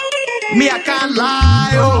 Me, I can't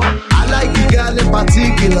lie, oh. I like you, girl, in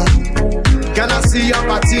particular. Can I see your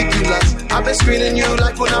particulars? I've been screening you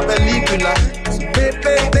like when I'm película. So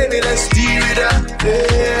baby, let's steer it up,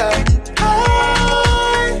 yeah.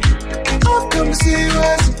 I've come to see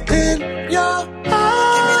what's in your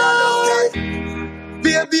eyes.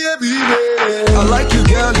 Baby. I like you,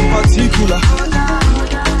 girl, in particular.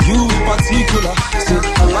 You in particular. Say,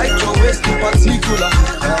 I like your waist in particular.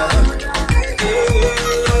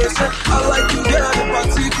 I like you, girl, in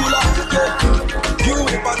particular. Yeah. You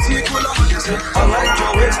in particular. Say, I like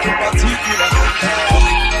your waist in particular.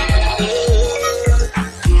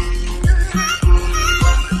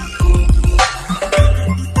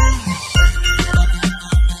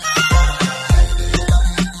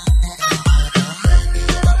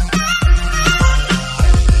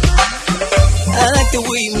 The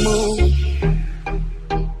way you move,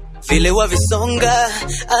 feel it wavisonga.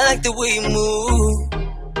 I like the way you move,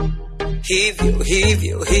 heave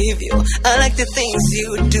you. I like the things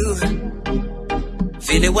you do,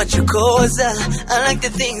 feel it what you cause. I like the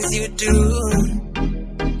things you do,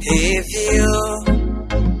 heave you.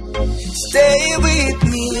 Stay with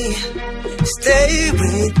me,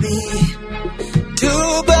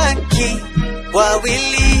 tubaki while we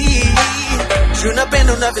leave.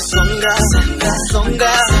 Napenda unavisonga,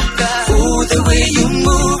 songa. Ooh, the way you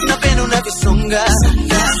move, napenda unavisonga,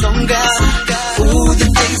 songa. Ooh, the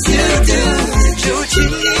things you do, juu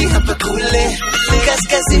chini hapa kule,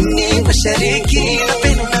 kaskazini mashariki,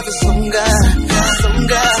 napenda unavisonga,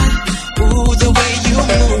 songa. Ooh, the way you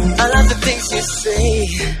move, I love the things you say.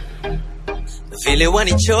 Vile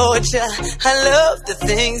wanichocha, I love the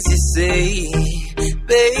things you say,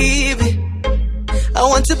 baby. I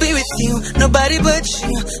want to be with you, nobody but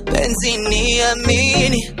you. Benzini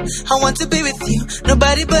amini. I want to be with you,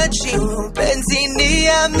 nobody but you. Benzini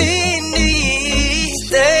amini.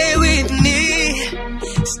 Stay with me.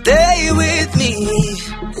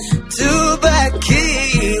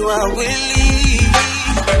 Tubaki while we leave.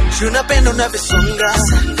 Napenda unavisonga,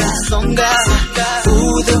 songa.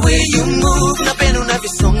 Ooh, the way you move, napenda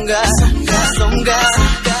unavisonga, songa.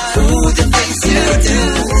 Ooh, the things you do,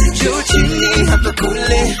 juu chini hapa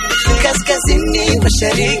kule, kaskazini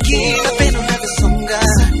mashariki, napenda unavisonga,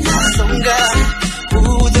 songa.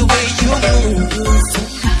 Ooh, the way you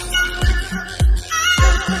move.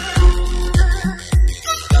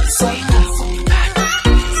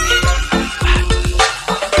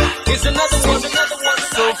 Here's another one.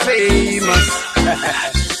 So famous.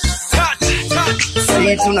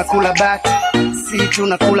 Si tunakula bata, si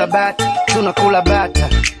tunakula bata, tunakula bata.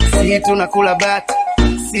 Si tunakula bata,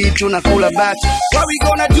 si tunakula bata. What we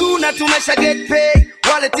gonna do na tumesha get paid.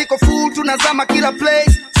 Wale tiko full tunazama kila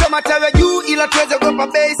place. Soma tawe juu ila tuweze kupa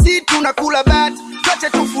bei. Si tunakula bata, tuache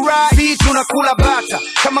tufurahi. Si tunakula bata,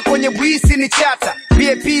 kama kwenye wisi ni chata.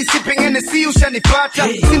 VIP sipping NC ushanipata.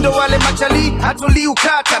 Sindo wale machali hatuli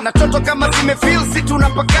ukata. Na toto kama zimefeel si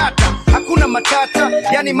tunapakata. Hakuna matata,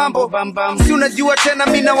 yani mambo bam bam. Si unajua tena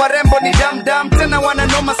mina warembo ni dam dam. Tena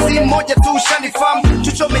wananoma si moja tu ushanifamu.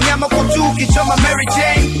 Chuchome nyama kwa juu kichoma Mary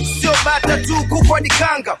Jane. Sio bata tu kukwa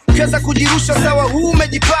dikanga. Keza kujirusha sawa huu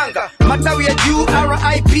umejipanga. Matawi ya juu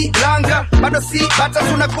RIP langa. Bado si bata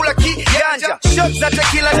tunakula kijanja. Shots za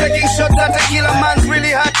tequila taking shots za tequila. Man's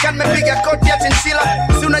really hot can mepiga koti ya chinchilla.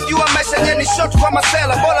 Si unajua maisha nye ni shot kwa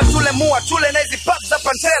masela. Bola tule mua tule na hizi pop za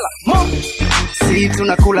Pantela. Si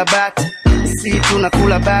tunakula bata. Si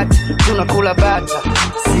tunakula bata. Tunakula bata.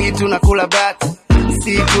 Si tunakula bata.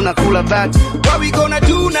 Si tunakula bata. What we gonna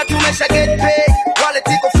do na tumesha get paid. Wale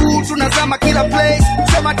tiko full tunazama kila place.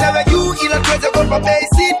 Sema tawe juu ila tuweze gopa bay.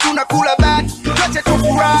 Si tunakula bata. Tuache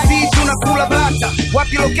tufurahi. Si tunakula bata.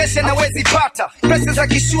 Wapi location na wezi pata. Pesa za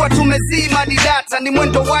kishua tumezima di data. Ni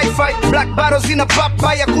mwendo wifi. Black bottles in a pop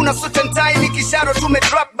by. Hakuna suit and tie. Ni kisharo tume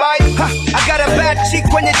drop by. Ha, I got a bad chick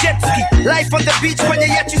kwenye jet ski. Life on the beach kwenye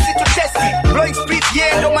yachi sito cheski. Blowing speed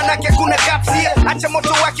yeah ndo manake kuna caps here. Acha moto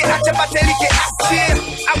wake acha batelike.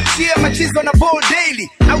 Out here machizo na ball daily.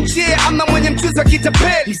 Out here ama mwenye mchuzo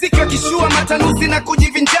kitapeli. Mziki wa kishua matanuzi na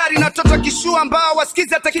kujivinjari. Na toto kishua ambao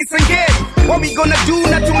wasikiza takisengeli. What we gonna do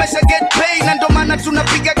na tumesha get paid. Na ndo maana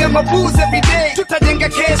tunapiga gama booze every day. Tutajenga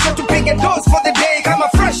kesho tupige dose for the day. Kama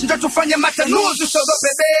fresh ndo tufanye matanuzi usogope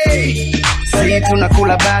bay. Si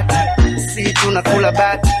tunakula bata. Si tunakula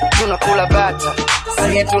bata. Tunakula bata.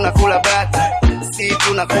 Si tunakula bata. Si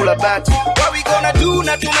tunakula bata. What we gonna do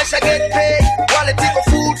na tumesha get paid. Wale tiko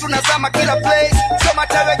full tunazama kila place. Soma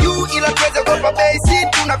tawe juu ila tuweze gopa bay. Si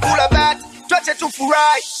tunakula bata. Tuache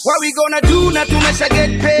tufurahi. What we gonna do na tumesha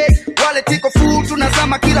get paid. Wale tiko full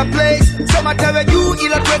tunazama kila place. Soma tawe juu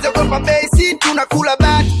ila tuweze gopa bay. Si tunakula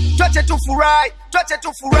bata. Tuache tufurahi. Tuache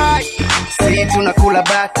tufurahi. Si tunakula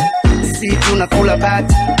bata. Si tunakula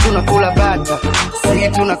bata. Tunakula bata. Si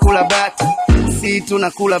tunakula bata. Si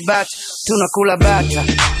tunakula bata. Tunakula bata.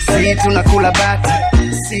 Si tunakula bata.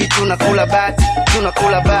 Si tunakula bata.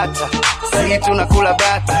 Tunakula bata. Si tunakula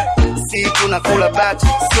bata. Si tunakula bata.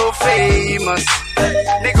 So famous.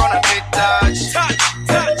 They gonna take touch.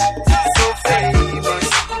 So famous.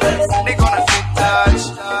 They gonna take touch.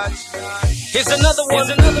 Here's another one. Here's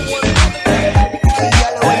another one.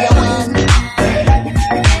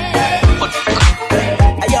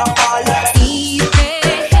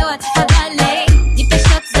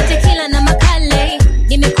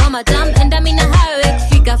 Madam, and I'm in a hurry.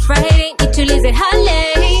 Figure Friday, need to lazy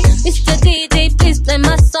Harley. Mr. DJ, please play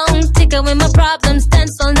my song. Take away my problems,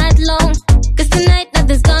 dance all night long. Cause tonight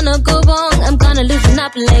nothing's gonna go wrong. I'm gonna loosen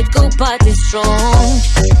up, let go, party strong.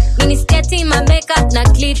 Mini sketi, my makeup, na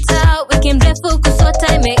glitter. Wiki mrefu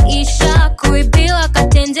kusota imeisha. Kuibiwa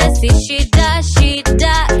katenje, si shida,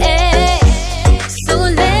 shida, eh. So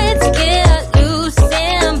let's get loose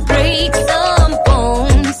and break some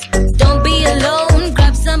bones. Don't be alone.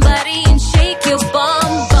 Somebody and shake your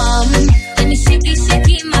bum bum. Let me shakey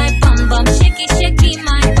shakey my bum bum. Shakey shakey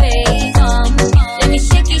my waist. Let me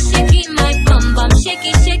shakey shakey my bum bum.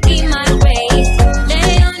 Shakey shakey my waist.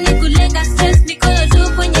 Leo nikulenga stress mikono juu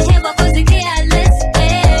kwenye hewa cause careless.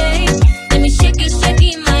 Hey. Let me shakey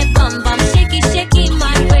shakey my bum bum. Shakey shakey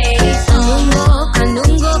my waist. Kanungo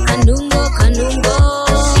kanungo kanungo kanungo.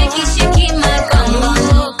 Shakey shakey my bum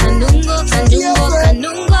bum. Kanungo kanungo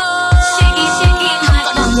kanungo. Shakey shakey my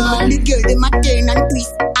the girl, them a turn and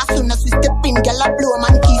twist. As soon as we step in, girl a blow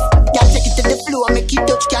man kiss. Girl take it to the floor, make it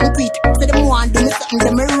touch, can't quit. Say them want do me something,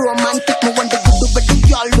 them a romantic. Me want the good, but the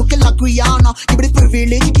girl looking like Rihanna. Give me the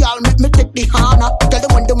privilege, girl, make me take the honor. Tell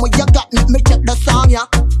them when them what you got, make me check the song, yeah.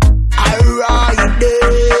 Alright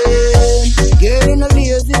then, girl in a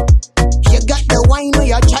lazy. You got the wine where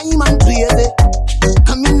you chime and praise it.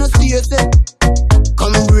 Come in no serious it,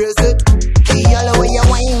 come brace it. Girl where you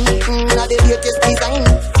wine, not the latest design.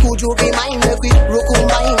 Could you be mine? Make we rock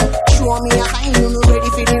combine. Show me a sign, you know ready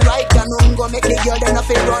for the right. And I'm gonna make the girl then I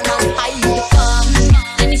feel run and hide.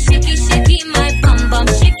 Let me shakey shakey my bum bum.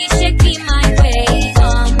 Shakey shakey my waist.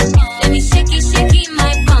 Let me shakey shakey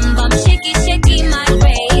my bum bum. Shakey shakey my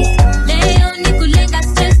waist. Leo nikulenga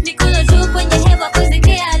stress mikono juu kwenye hewa cause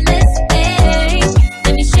careless. Hey.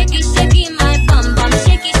 Let me shakey shakey my bum bum.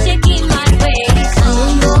 Shakey shakey my waist.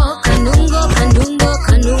 Kanungo kanungo kanungo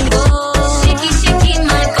kanungo. Shakey shakey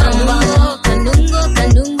my bum bum. Kanungo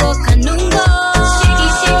kanungo kanungo. Shakey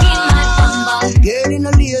shakey my bum bum. Girl in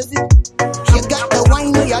a lazy, you got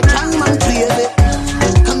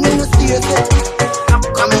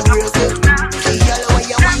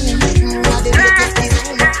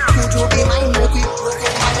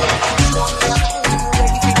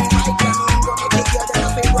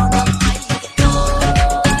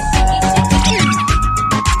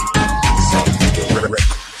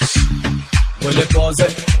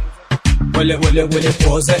Willy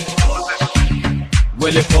pose.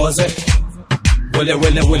 Willy pose. Willy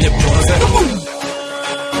pose.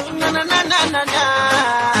 Na na na na na na.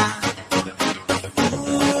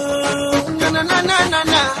 Na na na na na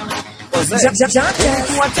na.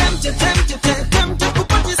 Tempted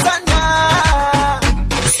kupati sana.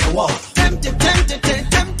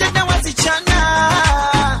 Tempted na wasichana.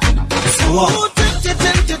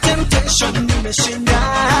 Temptation nimeshinda.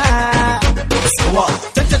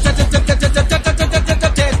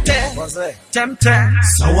 Tempted.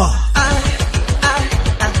 Sawa.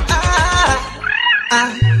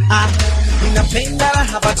 Ninapenda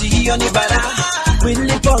habati hiyo ni bara.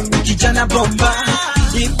 Willy Paul ni kijana bomba.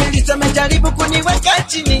 Ibilisi amejaribu kuniweka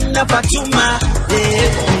chini na patuma.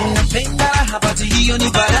 Ninapenda habati hiyo ni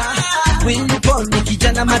bara. Willy Paul ni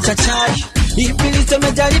kijana machachari. Ibilisi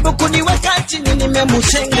amejaribu kuniweka chini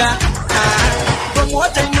nimemushenga. From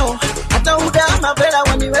what I know, hata udama bela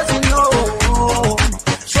waniwezi know.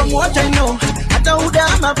 From what I know, hata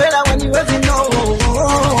udama bela waniwezi know.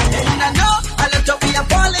 And I know a lot of we are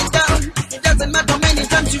falling down. It doesn't matter many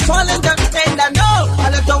times you falling down. And I know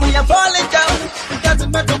a lot of we are falling down. It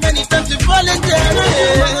doesn't matter many times you falling down.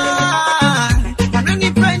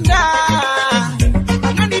 Ananipenda,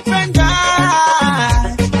 ananipenda,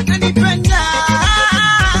 ananipenda.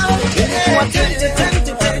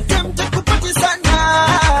 Tempted kupati sana.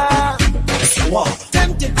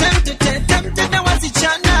 Tempted na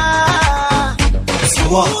wasichana.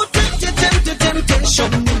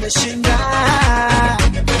 Temptation nimeshinda.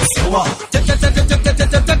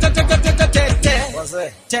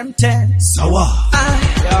 Tempted. Sawa.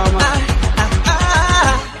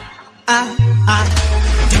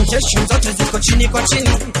 Temptation zote ziko chini kwa chini,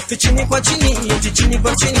 chini kwa chini, chini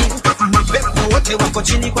kwa chini. Mapepo wote wako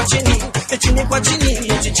chini kwa chini, chini kwa chini,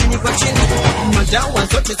 chini kwa chini. Madawa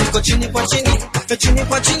zote ziko chini kwa chini, chini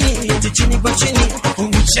kwa chini, chini kwa chini.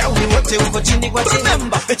 Uchawi wote uko chini kwa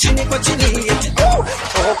chini, chini kwa chini.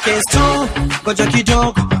 Okay, stop, ngoja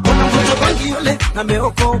kidogo. Mtoto wangu yule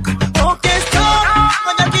ameokoka. Okay, stop,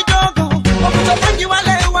 ngoja kidogo. Mtoto wangu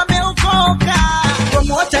wale wameokoka. From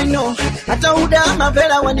what I know, hata udama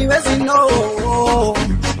bela waniwezi know.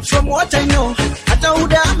 From what I know, hata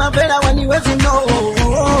udama bela waniwezi know.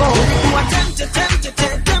 Nilikuwa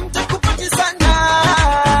tempted kupati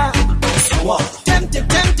sana.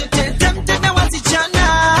 Tempted na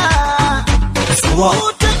wasichana.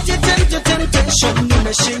 Temptation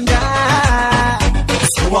nimeshinda.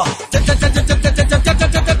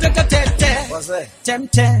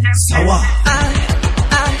 Tempted. Sawa.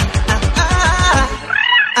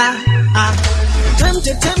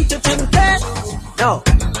 Tempted. No.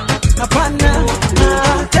 Hapana.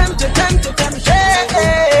 Tempted.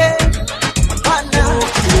 Hapana.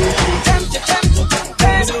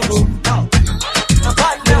 Tempted. No.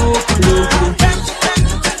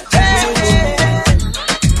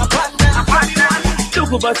 Hapana.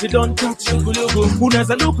 Look but you don't touch.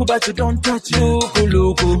 Unaweza look but you don't touch. Look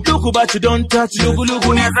but you don't touch.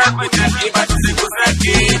 Unaweza kutaki but usikuza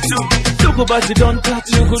kitu. Look but you don't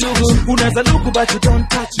touch. Unaweza look but you don't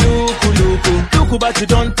touch. Look but you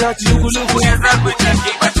don't touch. Unaweza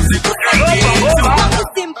kutaki but usikuza kitu.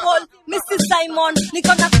 Simple, Mrs. Simon,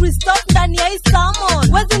 niko na Christoph ndani ya Isamon.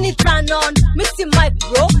 Wezi ni turn on, Missy my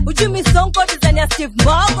bro. Ujumi songo design ya Steve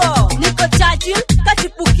Mbogo. Niko Churchill,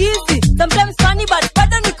 kachipukizi. Sometimes funny but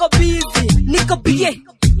bado niko busy. Niko bie,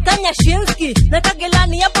 Tanya Shinsky. Na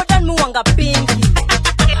kagelani yapo dan muwanga pinky.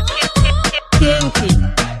 Kinky.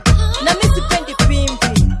 Na misi pendi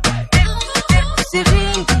pimpi.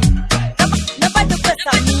 Siringi. Na bado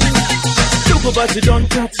pesa mingi. Look but you don't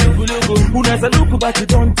touch. Unaweza look but you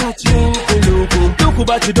don't touch. Look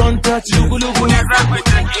but you don't touch. Unaweza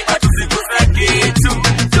kutaki but usikuza kitu.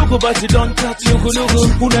 Look but you don't touch.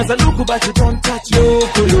 Unaweza look but you don't touch.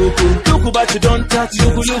 Look but you don't touch.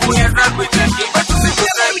 Unaweza kutaki but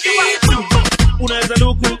usikuza kitu. Unaweza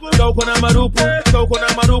luku, kauko na marupu.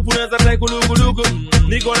 Unaweza try kuluku.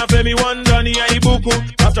 Niko na Femi Wanda ni ya ibuku.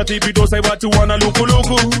 After tipi dosa watu wana luku.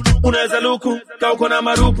 Unaweza luku, kauko na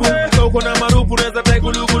marupu. Unaweza try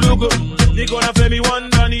kuluku. Niko na Femi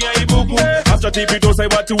Wanda ni ya ibuku. After tipi dosa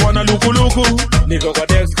watu wana luku. Niko kwa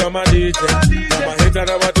Dex kama DJ. Kama hita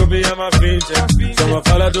na watu pia mafinche. Sama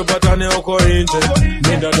fala tupatane uko inche.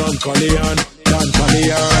 Nida don't call it.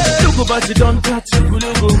 Look but you don't touch.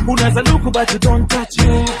 Unaweza look but you don't touch.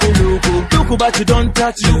 Look but you don't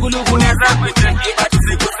touch. Unaweza kutaki but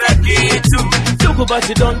usikuza kitu. Look but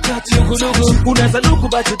you don't touch. Unaweza look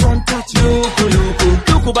but you don't touch.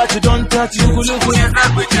 Look but you don't touch. Unaweza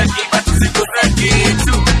kutaki but usikuza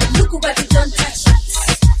kitu. Look but you don't touch.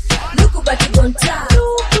 Look but you don't touch.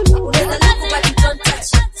 Unaweza look but you don't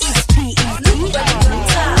touch. Look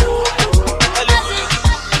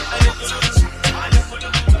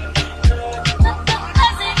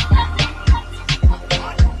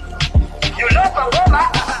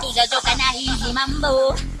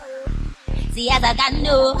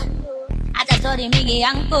Kazagano, Atatori Migi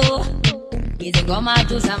Uncle, Gizigoma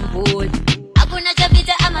to some food. Akuna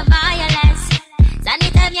Chavita, I'm a violence.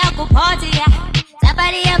 Sanitam Yaku party,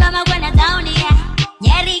 Sabari Abama Gwana down here.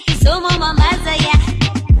 Yeri Kisumu Mamaza,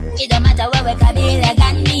 it don't matter where we Kabila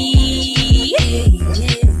Gandhi.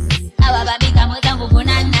 Our baby come with a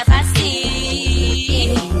Muguna Nafasi.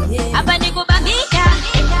 Abaniku Bambika.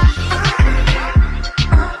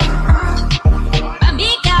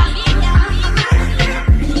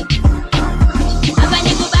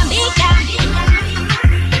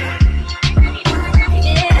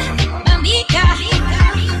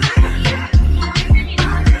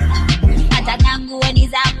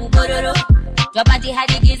 Jopati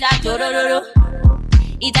hadigiza torororo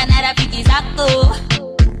Itanara piki zako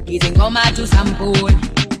Izingoma tu sampul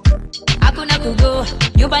Hakuna kugo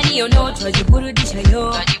Nyumbani yono Twajiburudisha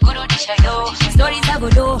yo Stories za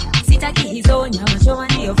bodo Sitaki hizo Nyama choma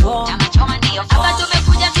ndiyo form Hapa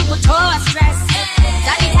tumekuja tukutoa stress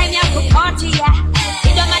Tani time ya kuparty ya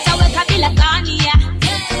Ido matawe kabila gani ya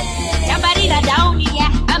Jambarira down ya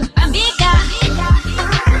Ambika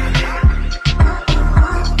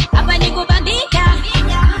Hapa ni kubambika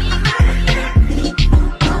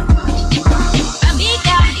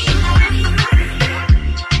Bambika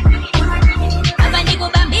Hapa ni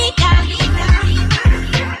kubambika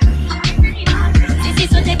Sisi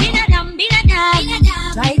sote binadamu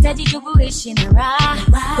Twahitaji tukuishi na raha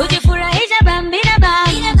Kujifurahisha bambina bam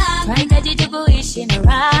Twahitaji tukuishi na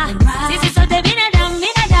raha Sisi sote binadamu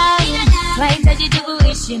Twahitaji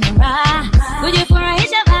tukuishi na raha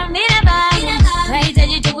Kujifurahisha bambina bam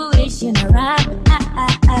Twahitaji tukuishi na raha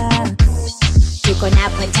Tuko na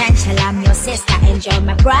potential, I'm your sister, enjoy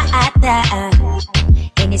my brother.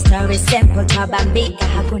 Any story simple, twabambika,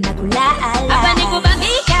 hakuna kulala. Hapa ni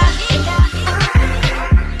kubambika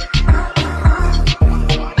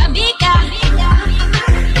Bambika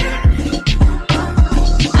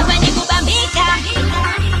Hapa ni kubambika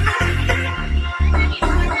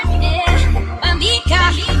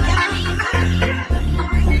Bambika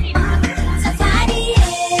Safari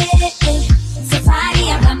Safari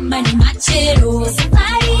ya bamba ni machero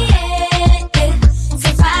Safari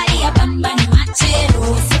Safari ya bamba ni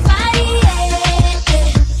machero Safari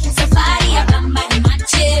Safari ya bamba ni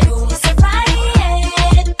machero Safari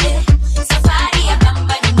Safari ya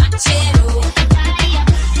bamba ni machero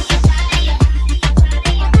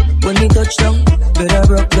When we touch down, better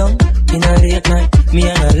broke down. In a late night, me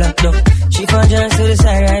and her locked up. She found just to the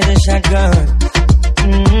side, rise a shotgun.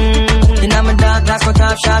 In my dark glass, cut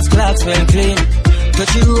off shots, clocks well clean.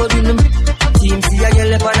 Touch the road with them team, see a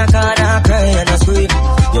girl up on a corner, cry and a scream.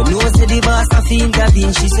 You know, say the boss, I feel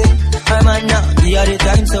intervene, she say. I'm man now, give her the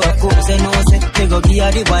time, so of course I know, say. They go give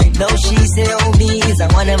her the wine, now she say, oh, me is a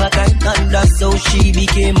one of a kind. And that's how she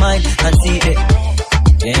became mine, and see it.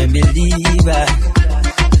 Can't believe I,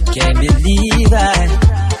 can't believe I.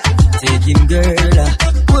 Take him, girl,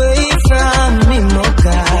 away from me, no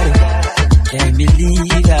God. Can't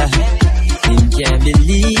believe I, him can't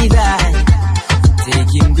believe I.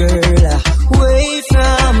 Take him, girl, away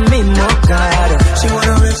from me, no God. She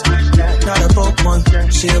wanna risk, not a broke one.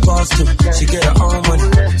 She a boss too, she get her own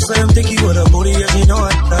money. Slim thicky with a booty, yeah, she know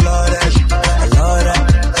it. I love that, I love that.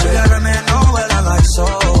 She got a man, know well, I'm like, so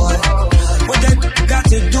what that got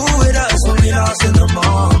to do with us when we lost in the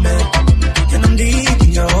moment? And I'm deep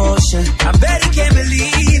in your ocean. I bet he can't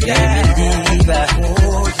believe that. Can't believe I,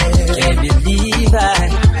 oh, yeah. Can't believe I.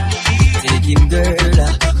 Take him, girl,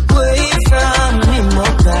 away from him,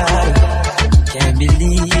 oh God. Can't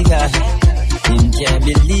believe I, him can't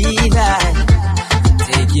believe I.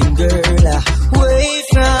 Take him, girl, away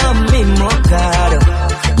from him, oh God.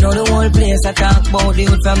 Now the whole place I talk about the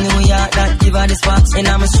hood from New York that give her the spots. And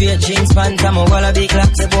I'm a straight jeans pants, I'm a wallaby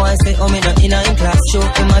clocks. The boy say, oh, me not in a class. Show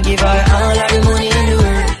him I give her all of the money in the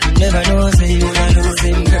world. Never know, say you not lose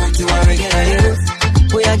him, girl, to a regular youth.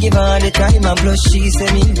 We I give her the time and plus she say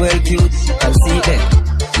me well cute. I'll see that.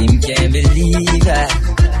 Him can't believe I,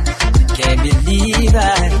 can't believe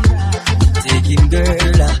I. Take him,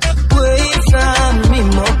 girl, away from me,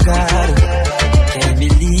 oh God. Can't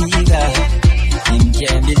believe I, him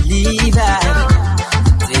can't believe I.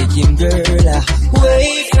 Take him, girl,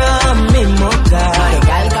 away from me, oh God. My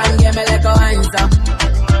girl can give me like a wine song.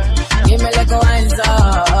 Give me like a wine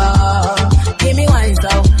song. Give me wine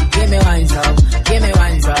song. Give me wine song. Give me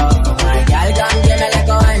wine song. My girl can give me like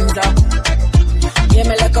a wine song. Give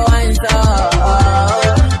me like a wine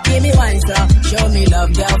song. Give me wine song. Show me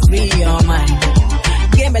love, girl, free your mind.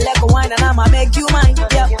 Give me like a wine and I'ma make you mine.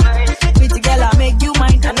 Yeah. Pretty girl, I'll make you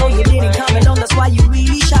mine. I know you didn't come along, that's why you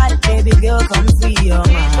really shy. Baby girl, come free your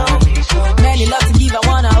mind. Many love to give, I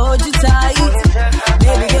wanna hold you tight.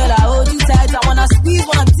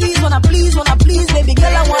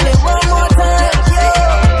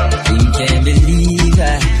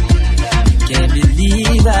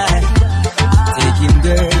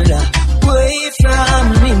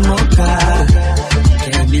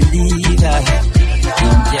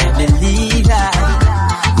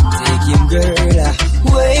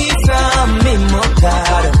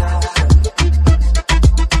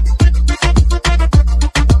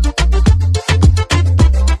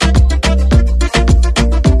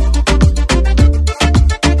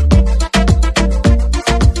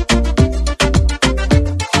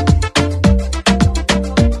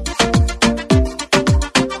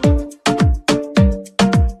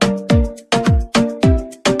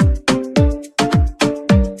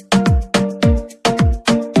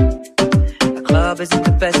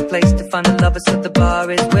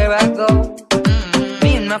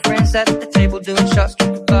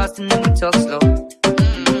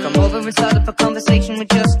 up a conversation with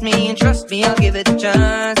just me, and trust me, I'll give it a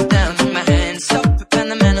chance. Down to my hands, stop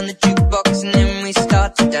and the man on the jukebox, and then we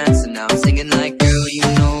start to dance. And now I'm singing like, girl, you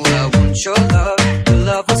know I want your love. Your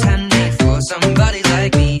love was handmade for somebody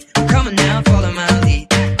like me. Come on now, follow my lead.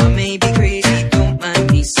 I may be crazy, don't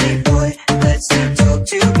mind me. Say, boy, let's not talk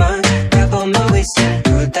too much. Grab on my waist and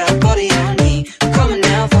put that body on me. Come on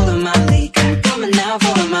now, follow my lead. Come on now,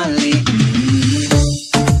 follow my lead.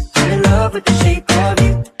 I'm in love with the shape of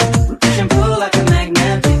you. We push and pull like a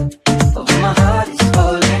magnet do. Although my heart is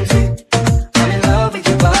falling too. I'm in love with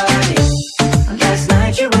your body. Last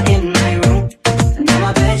night you were in my room, and now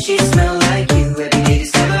my bed sheets smell like you. Every day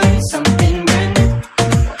discovering something brand new.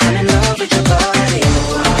 I'm in love with your body.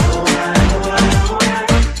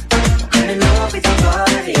 I'm in love with your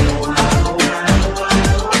body.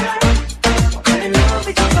 I'm in love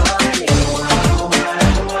with your body.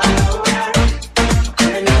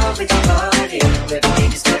 I'm in love with your body. Every day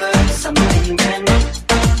discovering something brand new.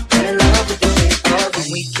 I'm in love with the shape of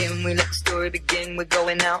you. Weekend, we let the story begin. We're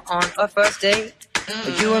going out on our first date.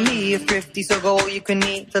 You and me are thrifty, so go all you can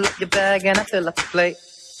eat. Fill up your bag and I fill up the plate.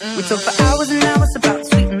 We talk for hours and hours about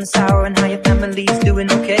sweet and sour and how your family's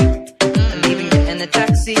doing okay. And even getting a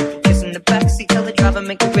taxi, kissing the backseat, tell the driver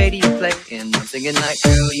make the radio play. And I'm singing like,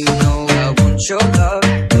 girl, you know I want your love.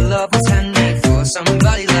 Your love was handmade for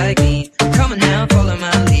somebody like me. Come on now, follow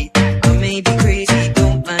my lead. I may be crazy,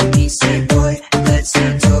 don't mind me. Say, boy, let's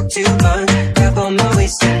not talk too much. Grab on my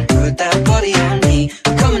waist and put that body on me.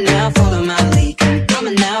 Come on now, follow my lead. Come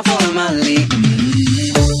on now, follow my lead.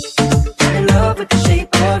 I'm in love with the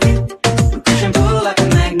shape of you. We push and pull like a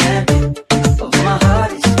magnet do. Although my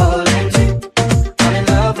heart is falling too. I'm in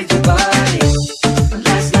love with your body.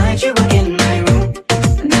 Last night you were in my room,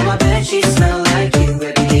 and now my bed sheets smell like you.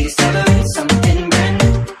 Every day discovering something brand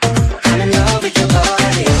new. I'm in love with your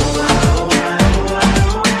body.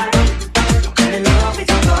 I'm in love with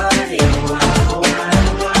your body.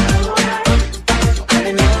 I'm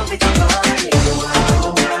in love with your body.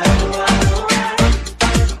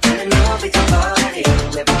 I'm in love with your body.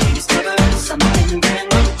 Every day discovering something brand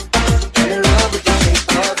new. I'm in love with the shape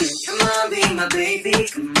of you. Come on, be my baby,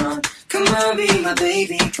 come on. Come on, be my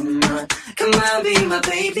baby, come on. Come on, be my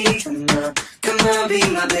baby, come on. Come on, be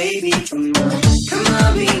my baby, come on. Come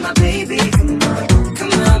on, be my baby, come on.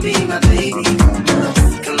 Come on, be my baby, come on.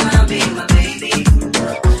 Come on, be my baby, come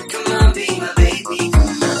on. Come on, be my baby,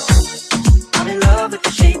 come on. I'm in love with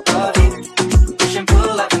the shape of you. Push and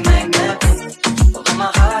pull like a magnet. Although my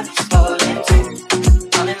heart is falling too.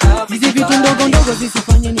 I'm in love with your body. Ndogo ndogo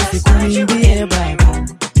zisifanye nisikuimbie baba.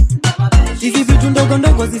 Hizi vitu ndogo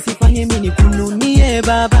ndogo zisifanye mimi nikununie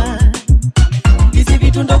baba. Hizi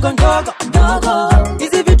vitu ndogo ndogo ndogo.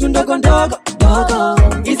 Hizi vitu ndogo ndogo ndogo.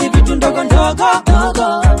 Hizi vitu ndogo ndogo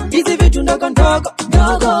ndogo. Hizi vitu ndogo ndogo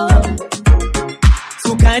ndogo.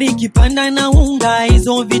 Sukari kipanda na unga,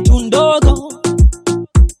 hizo vitu ndogo.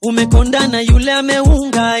 Umekonda na yule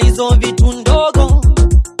ameunga, hizo vitu ndogo.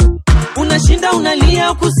 Unashinda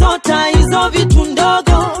unalia kusota, hizo vitu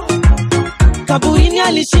ndogo. Kaburini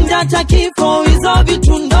alishinda hata kifo, hizo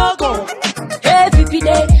vitu ndogo. Hey, vipi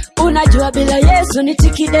de, unajua bila Yesu ni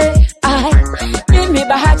tiki de. Ai, mimi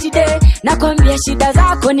bahati de, nakwambia shida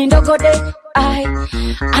zako ni ndogo de. Ai,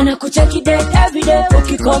 anakucheki de every day,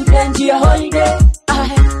 ukicomplain juu ya holiday.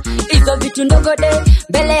 Ai, hizo vitu ndogo de,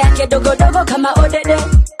 mbele yake dogo dogo kama odede.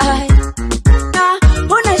 Ai, na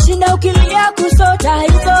unashinda ukilia kusota,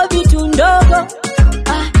 hizo vitu ndogo.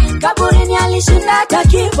 Kaburini alishinda hata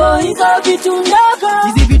kifo, hizo vitu ndogo.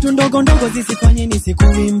 Hizi vitu ndogo ndogo zisifanye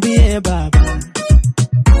nisikuimbie baba.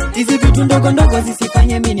 Hizi vitu ndogo ndogo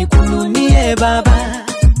zisifanye mimi nikununie baba.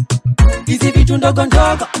 Hizi vitu ndogo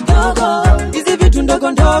ndogo ndogo. Hizi vitu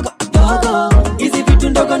ndogo ndogo ndogo. Hizi vitu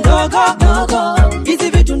ndogo ndogo ndogo. Hizi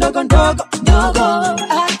vitu ndogo ndogo ndogo.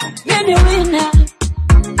 Mimi wina,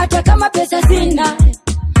 hata kama pesa sina.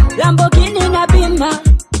 Lamborghini na bima,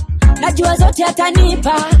 najua zote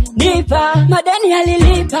atanipa, nipa, madeni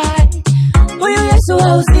alilipa. Huyu Yesu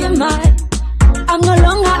wa uzima, I'm no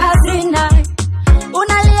longer a sinner.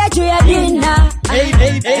 Unalia juu ya dina.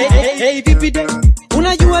 Hey, vipi de,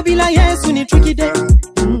 unajua bila Yesu ni tricky de.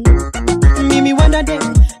 Mimi wanda de,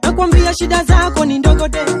 nakwambia shida zako ni ndogo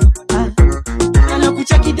de.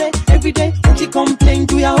 Anakucheki de, every day, ukicomplain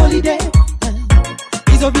juu ya holiday.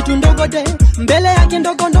 Hizo vitu ndogo de, mbele yake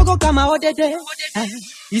ndogo ndogo kama odede.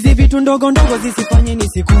 Hizi vitu ndogo ndogo zisifanye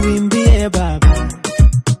nisikuimbie baba.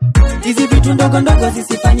 Hizi vitu ndogo ndogo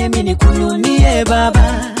zisifanye mimi nikununie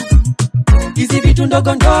baba. Hizi vitu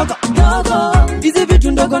ndogo ndogo ndogo. Hizi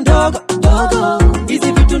vitu ndogo ndogo ndogo.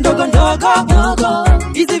 Hizi vitu ndogo ndogo ndogo.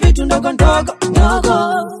 Hizi vitu ndogo ndogo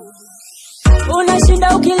ndogo.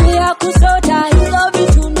 Ulishinda ukilia kusota hizo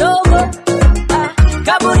vitu ndogo.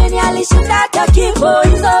 Kaburini alishinda hata kifo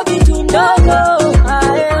hizo vitu ndogo.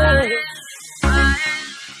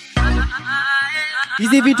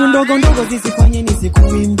 Hizi vitu ndogo ndogo zisifanye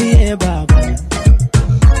nisikuimbie baba.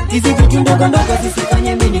 Hizi vitu ndogo ndogo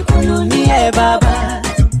zisifanye mimi nikununie baba.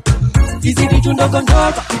 Hizi vitu ndogo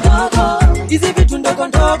ndogo ndogo. Hizi vitu ndogo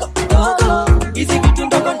ndogo ndogo. Hizi vitu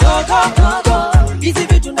ndogo ndogo ndogo. Hizi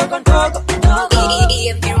vitu ndogo ndogo ndogo.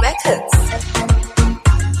 EFB Records.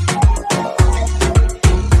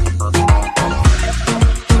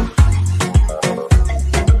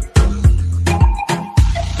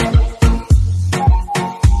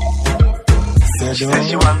 She said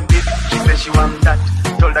she want this, she said she want that.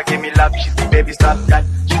 Told her give me love, she said baby stop that.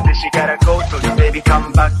 She said she gotta go, told her baby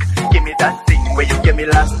come back. Give me that thing where you gave me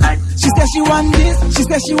last night. She said she want this, she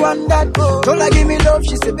said she want that. Told her give me love,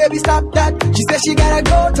 she said baby stop that. She said she gotta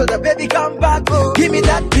go, told her baby come back. Give me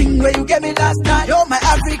that thing where you gave me last night. You're my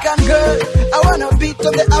African girl, I wanna beat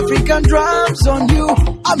on the African drums on you.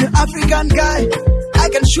 I'm your African guy, I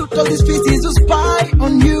can shoot all these pieces who spy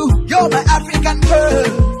on you. You're my African girl,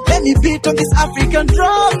 let me beat on these African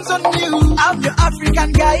drums on you. I'm your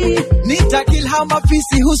African guy, need to kill how my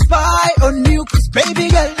PC who spy on you. Cause baby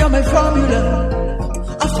girl, you're my formula,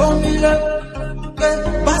 a formula.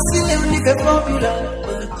 Basile, need a formula,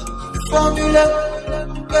 formula.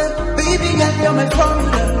 Baby girl, you're my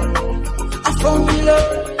formula, a formula.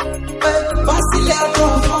 Basile, a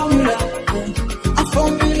formula, a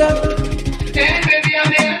formula. Hey baby, I'm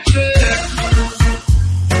the answer.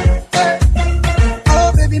 Oh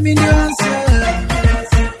baby, me the answer.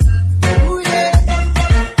 Ooh yeah.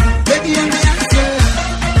 Baby, I'm the answer.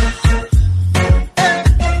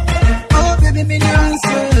 Oh baby, me the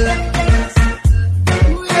answer.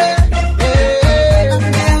 Ooh yeah.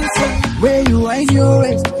 I'm the answer. Where you are in your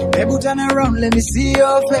waist, baby, turn around, let me see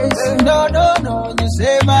your face. No, no, no, you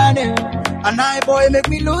say my name, and I boy make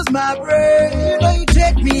me lose my brain. You know you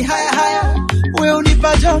take me higher, higher. We only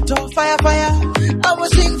pajoto, fire, fire. I will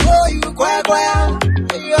sing for you, choir, choir.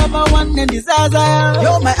 You're my one and desire.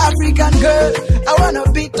 You're my African girl, I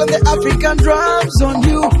wanna beat on the African drums on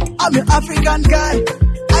you. I'm your African guy,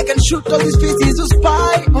 I can shoot all these pieces who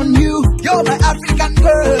spy on you. You're my African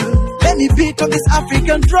girl, let me beat on these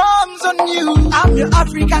African drums on you. I'm your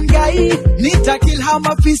African guy, need to kill how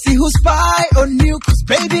my PC who spy on you. Cause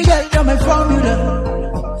baby girl, you're my formula,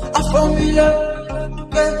 a formula.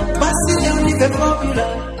 Basile, need a formula,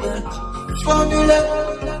 formula.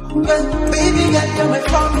 Baby girl, you're my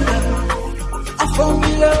formula, a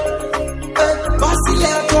formula.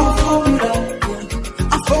 Basile, a formula,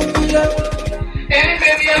 a formula. Hey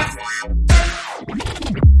baby,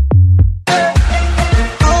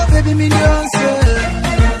 oh baby, me the answer.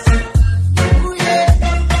 Ooh yeah,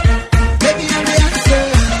 baby, I'm the answer.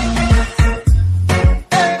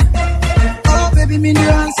 Oh baby, me the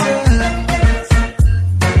answer.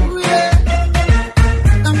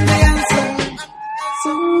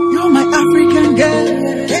 African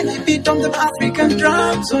girl, can I beat on the African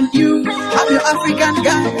drums on you? I'm your African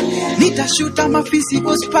guy, need to shoot on my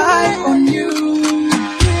physical spy on you.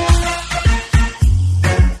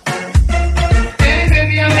 Hey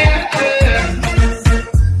baby, I'm here.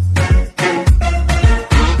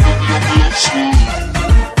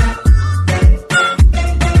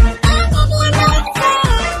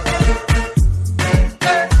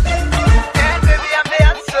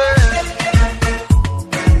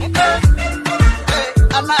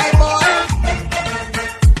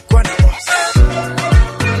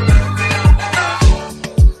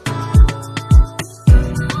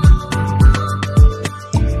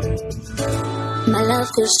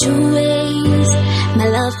 Goes two ways, my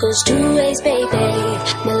love goes two ways, baby.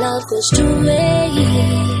 My love goes two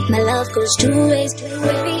ways, my love goes two ways,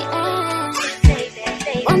 baby.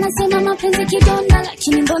 Wanasema mapenzi kidonda,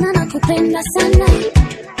 lakini mbona nakupenda sana.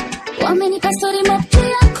 Wamenipa story mob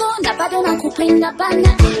yako, na bado nakupenda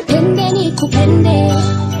bana. Pende nikupende,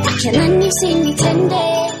 kenani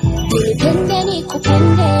usinitende. Nilipende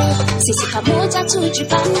nikupende, sisi pamoja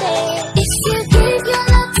tujipande. If you give your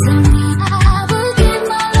love to me, I will give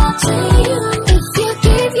my love to you. If you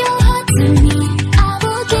give your heart to me, I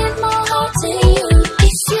will give my heart to you.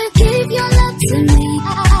 If you give your love to me,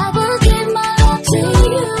 I will give my love to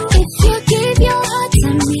you. If you give your heart to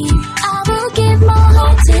me, I will give my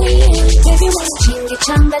heart to you. Baby, when you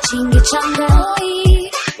chingy changa, oi,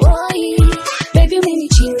 oi. Baby, when you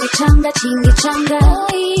chingy changa,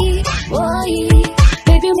 oi, oi.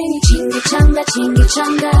 Baby, when you chingy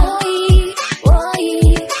changa, oi, oi.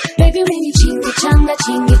 Baby, when you chingy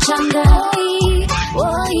changa, oi,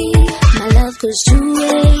 oi. My love goes two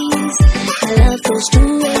ways, my love goes goes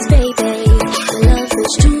two ways, baby. My love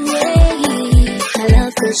goes two ways. My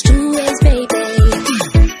love goes two ways, baby.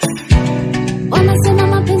 Wanasema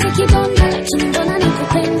mapenzi kidonda, lakini mbona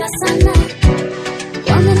nakupenda sana.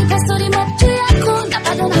 Wamenipa story moto yako, na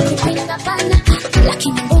bado nakupenda bana.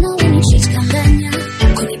 Lakini mbona unanichanganya,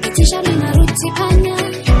 kunipitisha mimi ruti panya.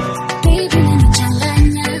 Baby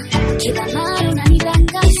unanichanganya, kila mara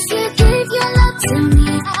unanidanga. If you give your love to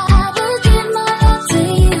me, I will give my love to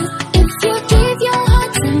you. If you give your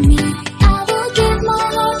heart to me, I will give my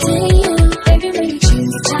heart to you. Baby when you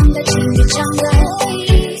chingy changa,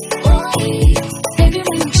 baby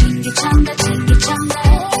when you chingy changa, baby when you chingy changa,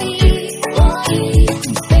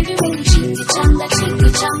 baby when you chingy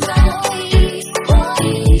changa.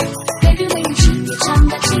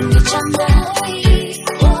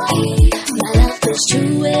 My love goes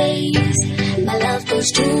two ways. My love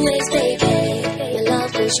goes two ways, baby. My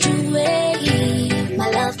love goes two ways. My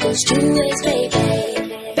love goes two ways,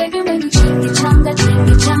 baby. Baby when you chingy changa.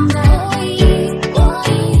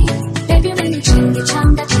 Baby when you chingy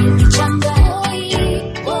changa.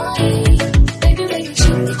 Baby when you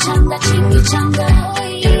chingy changa. Baby when you chingy changa.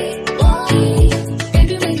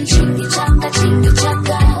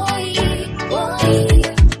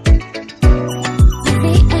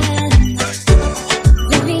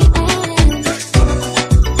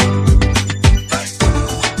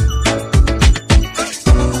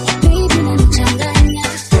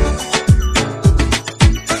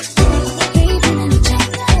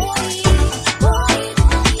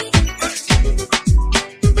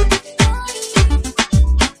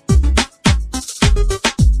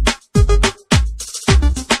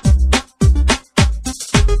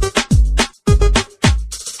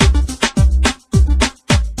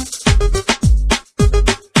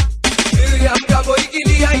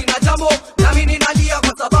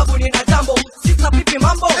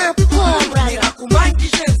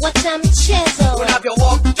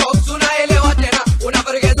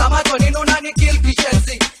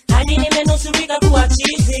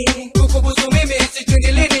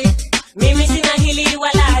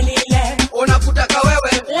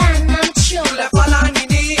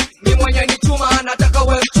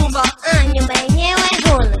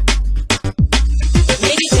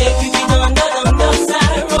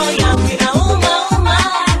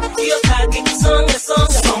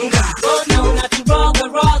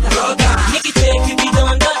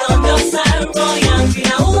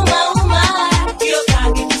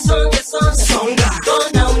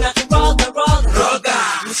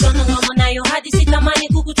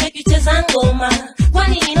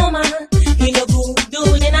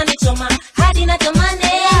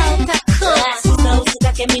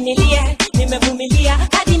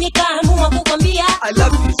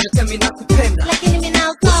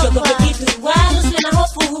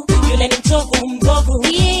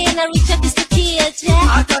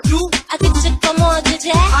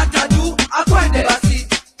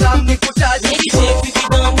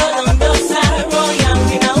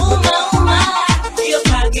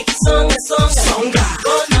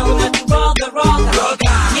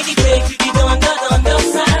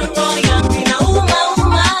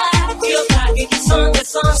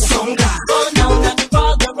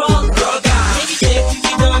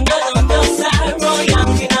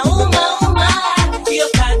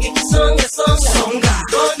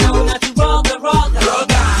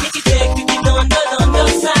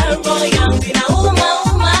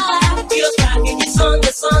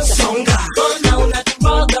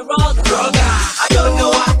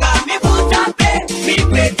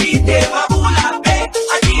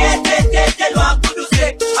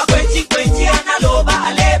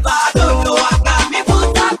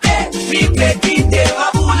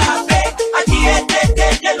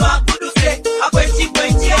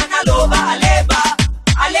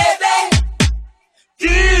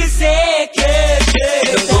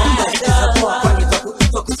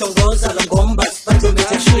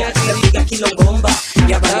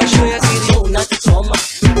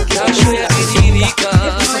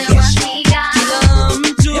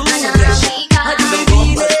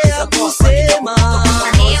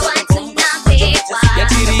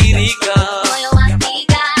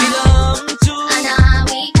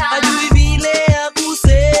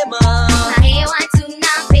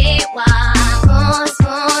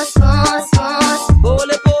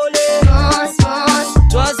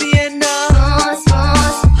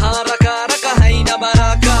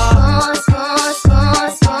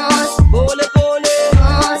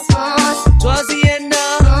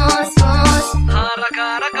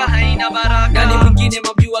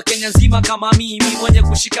 Kenya nzima kama mimi mwenye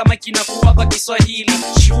kushika maiki na kuwapa Kiswahili.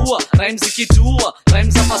 Shua, rhymes zikitua,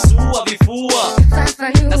 rhymes za pasua vifua.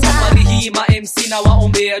 Na safari hii ma MC na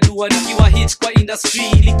waombea dua, nikiwa hit kwa industry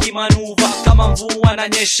likimanuva kama mvua na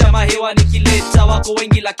nyesha mahewa nikileta wako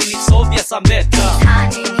wengi lakini sovya sambeta.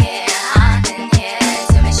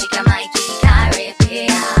 Tumeshika maiki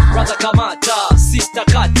karibia. Brother kamata, sister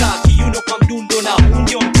kata, kiuno kwa mdundo na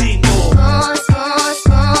unyo mtindo.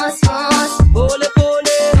 Pole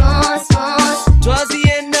pole,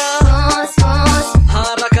 twazienda,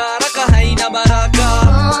 haraka haraka haina baraka.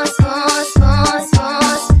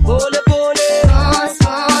 Pole pole,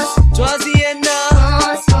 twazienda,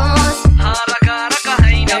 haraka haraka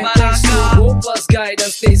haina baraka. Robust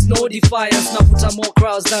guidance, there's no defiance. Navuta more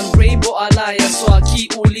crowds than Rainbow Alliance. So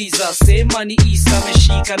akiuliza, sema ni Isa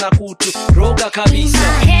meshika na kutu roga kabisa.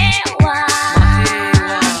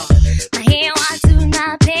 Mahewa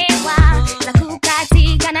tunapewa za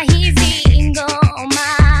kukatika na hizi ngoma.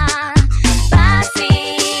 Basi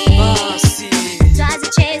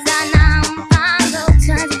twazicheza na mpango,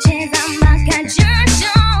 twazicheza mpaka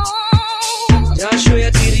jasho. Jasho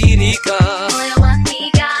yatiririka, moyo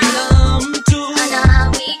wapiga, kila mtu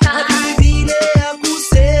anawika, hadi vile ya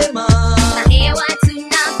kusema. Mahewa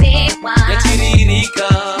tunapewa, yatiririka,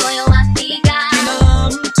 moyo wapiga, kila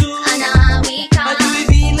mtu anawika, hadi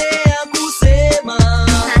vile ya kusema.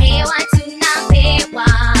 Mahewa tunapewa.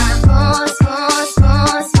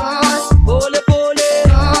 Pole pole,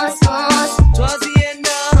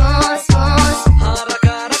 twazienda, haraka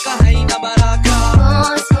haraka haina baraka.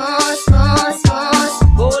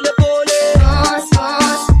 Pole pole,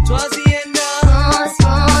 twazienda,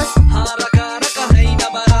 haraka haraka haina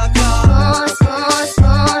baraka.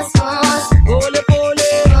 Pole pole,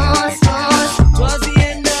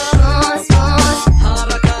 twazienda,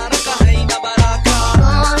 haraka haraka haina baraka.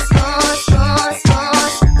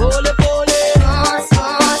 Pole pole,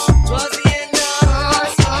 twazienda,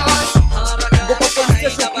 haraka haraka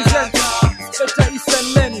haina baraka.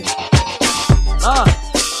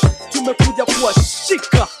 Tumekuja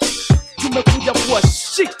kuwashika, tumekuja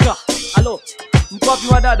kuwashika. Halo, mkwapi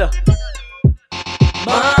wa dada?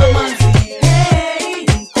 Mama hey,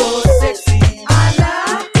 mko sexy,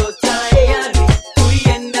 ala, mko tayari,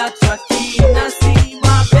 kuienda traki nasi,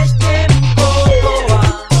 mabeste mko poa,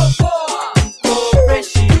 mko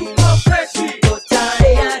freshi, mko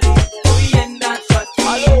tayari, kuienda traki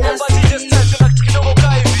nasi.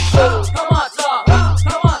 Kamata,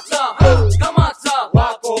 kamata, kamata,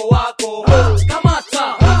 wako wako,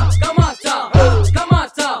 kamata, kamata,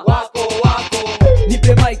 kamata, wako wako.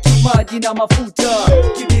 Nipe maiki, maji na mafuta,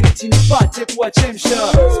 kibiriti nipate kuwachemsha,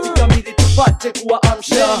 spika mbili tupate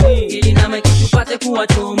kuwaamsha, ili na maiki tupate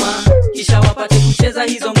kuwachoma, kisha wapate kucheza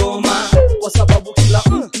hizo ngoma. Kwa sababu kila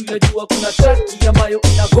mtu yajua kuna traki ambayo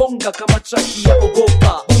inagonga kama traki ya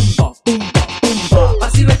ogopa. Bumba, bumba, bumba.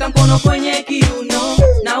 Basi weka mkono kwenye kiuno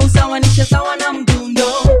na usawanishe sawa na mdundo.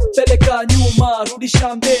 Peleka nyuma,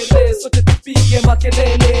 rudisha mbele, sote tupige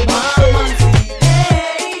makelele. Mama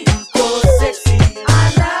hey, mko sexy,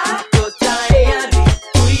 ala, mko tayari,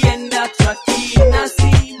 kuienda traki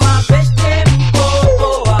nasi, mabeste mko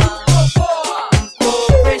poa,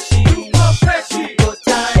 mko freshi, mko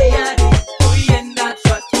tayari, kuienda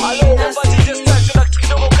traki nasi.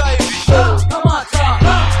 Kamata,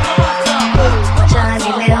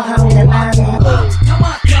 Machani leo hamna ladha,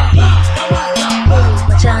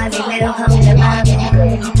 machani leo hamna ladha,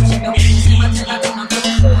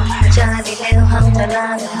 machani leo hamna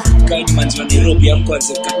ladha, Kaini manzi wa Nairobi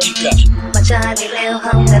amkwanze katika, machani leo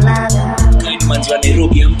hamna ladha, Kaini manzi wa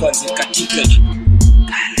Nairobi amkwanze katika,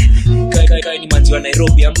 Kaini manzi wa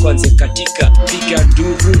Nairobi amkwanze katika. Piga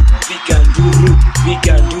nduru, piga nduru,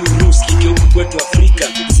 piga nduru, sikike huku kwetu Afrika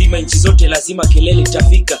zima, nchi zote lazima kelele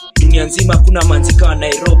itafika. Dunia nzima kuna manzika wa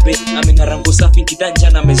Nairobi, amengarango safi kidanja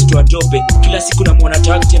na amezitoa dope. Kila siku na muona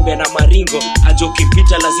tawa kutembea na maringo, ajo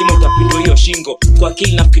ukipita lazima utapindwa hiyo shingo. Kwa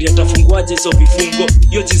akili nafikiria tafunguaje hizo vifungo,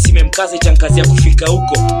 hiyo jinsi imemkaza itankazi ya kufika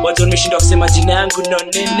huko. Watu wameshindwa kusema jina yangu no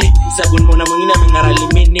nene, sababu nimeona mwingine amengara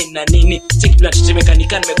limini na nini. Cheki bila tetemeka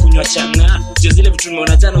nika nimekunywa changa, jo zile vitu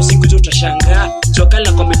nimeona jana usiku jo utashangaa. Jua kali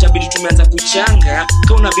na kwamba itabidi tumeanza kuchanga,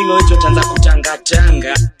 kauna bima wetu ataanza kutanga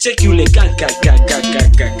tanga. Cheki ule kaka kaka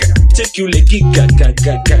kaka, cheki ule kika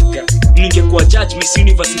kaka kaka. Ningekuwa judge Miss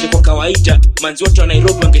Universe ingekuwa kawaida, manzi wote wa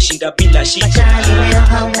Nairobi wangeshinda bila shida. machani leo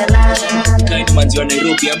hamna ladha, Kaini manzi wa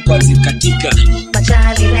Nairobi amkwanze katika,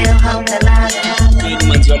 machani leo hamna ladha, Kaini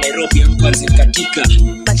manzi wa Nairobi amkwanze katika,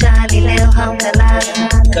 machani leo hamna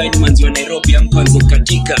ladha, Kaini manzi wa Nairobi amkwanze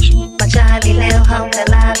katika, machani leo hamna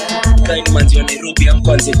ladha, Kaini manzi wa Nairobi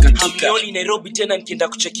amkwanze katika. Hamnioni Nairobi tena nikienda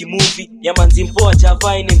kucheki movie ya manzi mpoa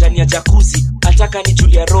Javai ni ndani ya jacuzzi. Ataka ni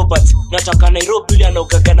Julia Roberts, nataka Nairobi yule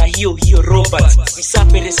anaogaga na hiyo Roberts.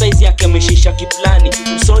 Msapere size yake ameshisha kiplani,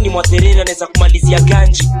 usoni mwa Terera anaweza kumalizia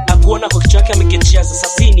ganji. Hakuona kwa kichwa yake ameketishia za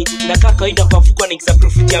sasini, na kaka kawaida kwa mfuko anaingiza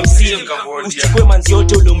profit ya 50. Usichukue manzi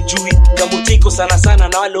yote ule mjui, kamutiko sana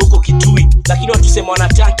na wale huko Kitui. Lakini watu sema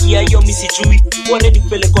wanataki ya hiyo mimi sijui. Kwa ready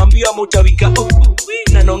kupelekwa mbio ama utawika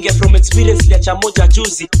na naongea from experience ya cha moja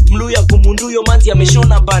juzi. Mluya kumunduyo manzi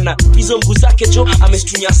ameshona bana, hizo mguu zake jo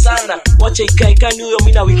amestunya sana. Wacha ikae kani huyo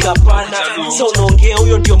mimi na wika pana. Sasa unaongea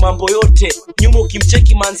huyo ndio mambo yote, nyuma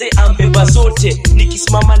ukimcheki manze ambeba zote.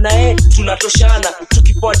 Nikisimama naye tunatoshana,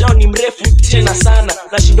 tukipoa down ni mrefu tena sana.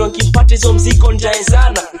 Nashindwa nikimpata hizo mzigo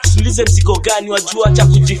ndaezana. Tuulize mzigo gani wajua cha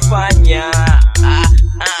kujifanya.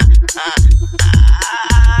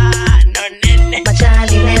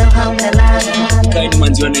 Machali leo hauna ladha. Kaini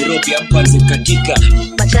manzi wa Nairobi amkwanze katika.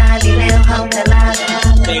 Machali leo hauna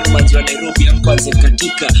ladha. Kaini manzi wa Nairobi amkwanze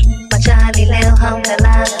katika. Machali leo hauna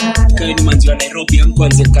ladha. Kaini manzi wa Nairobi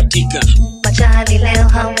amkwanze katika. Machali leo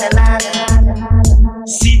hauna ladha.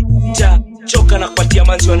 Sita choka na kupatia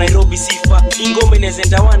manzi wa Nairobi sifa. Ingome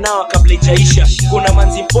inezenda wanao kabla ijaisha. Kuna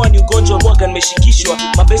manzi mpoa ni ugonjwa mwaga nimeshikishwa.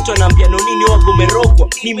 Mabesto anaambia nonini wako merogwa.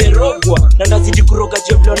 Nimerogwa na ndazidi kuroga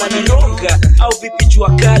jeblo na niroga. Au vipi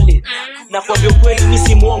jua kale. Na kuambia kweli mimi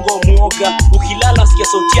si muongo muoga. Ukilala sikia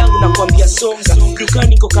sauti yangu na kuambia songa. Dukani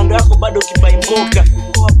niko kando yako bado kibai mboga.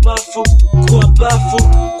 Kwa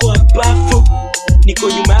bafu niko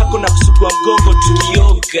nyuma yako na kusugua mgongo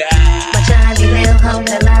tukioga. Machali leo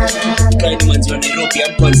hauna ladha. Kaini manzi wa Nairobi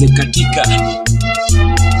amkwanze katika.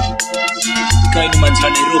 Kaini manzi wa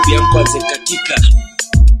Nairobi amkwanze katika.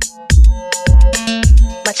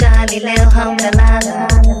 Machali leo hauna ladha.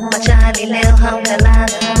 Machali leo hauna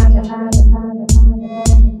ladha.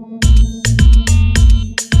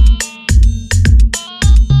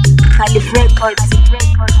 Khalif Records.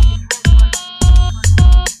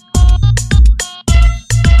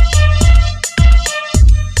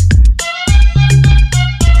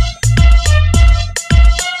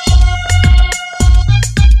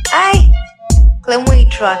 Clemway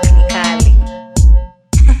track ni kali.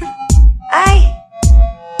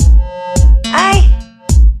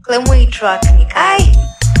 Clemway track ni kali.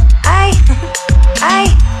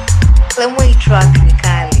 Clemway track ni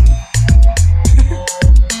kali.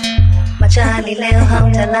 Machali leo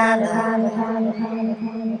hauna ladha.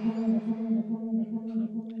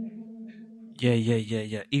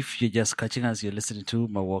 Yeah. If you're just catching us, you're listening to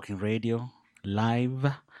Mawalking Radio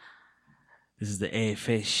live. This is the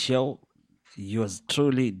AFS show. Yours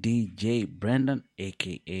truly, Deejay Brendan,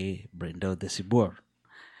 aka Brendo the Sibor.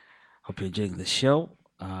 Hope you're enjoying the show.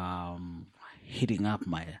 Hitting up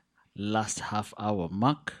my last half hour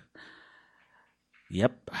mark.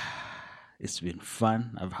 Yep, it's been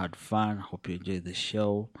fun. I've had fun. Hope you enjoy the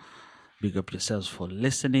show. Big up yourselves for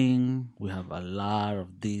listening. We have a lot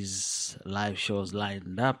of these live shows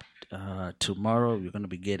lined up. Tomorrow we're going to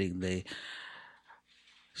be getting the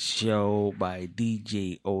show by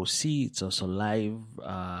DJ OC. It's also live.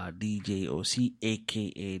 DJ OC,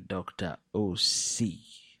 aka Dr. OC,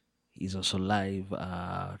 is also live.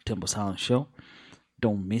 Temple Sound show.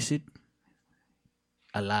 Don't miss it.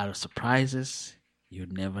 A lot of surprises. You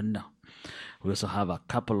never know. We also have a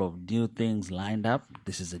couple of new things lined up.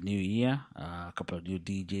 This is a new year. A couple of new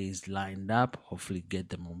DJs lined up. Hopefully get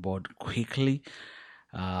them on board quickly.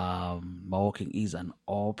 Mawalking is an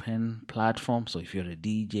open platform, so if you're a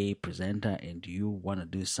DJ presenter and you want to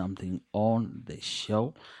do something on the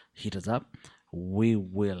show, hit us up. We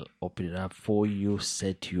will open it up for you,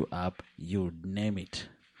 set you up, you name it.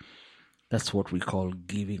 That's what we call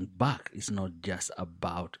giving back. It's not just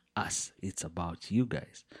about us, it's about you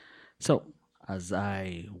guys. So as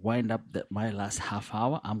I wind up my last half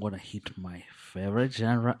hour, I'm gonna hit my favorite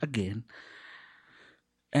genre again.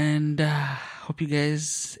 And hope you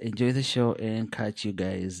guys enjoy the show and catch you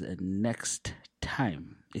guys next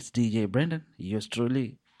time. It's DJ Brendan, yours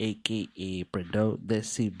truly, aka Brendo the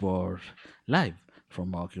Seaboard, live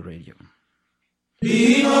from Mawalking Radio.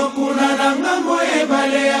 Ino kuna na ngambo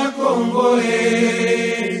bale ya Kongo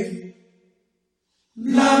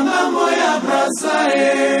na ngambo ya Brasa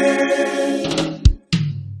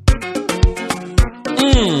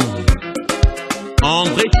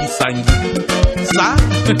André Kisangui. Ça,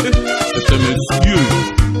 c'est un monsieur.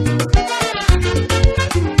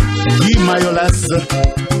 Guy Mayolas,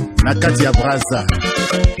 Nakatia Braza.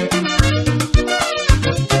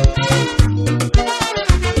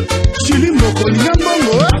 Chili Mokolinga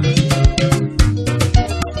Mbongo.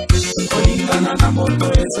 Kolingana na moto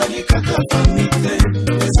ezali kaka famite,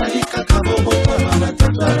 ezali kaka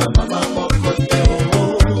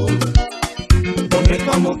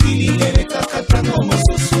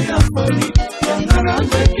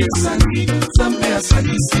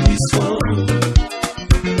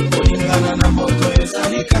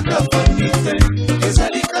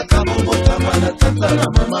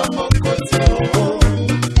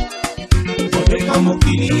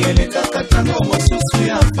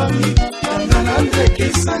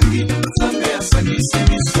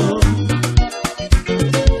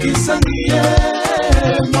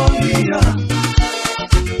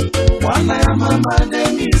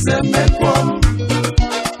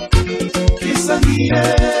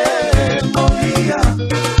Moria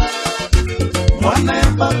mwana ya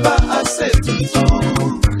papa asetutu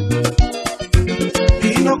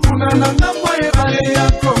Pino kuna na ngambo ya bale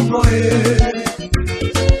ya Kongo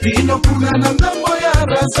Pino kuna na ngambo ya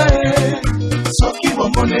raza Soki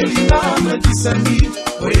bomoneli na metisangi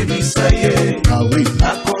Webisa ye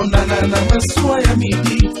Nakondana na masua ya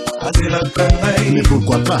midi Azela kangai Mais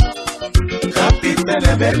pourquoi pas?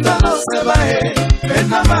 Kapitele betalo sebae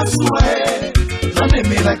Pena masua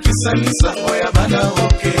Nanemela kisalisa Oya bana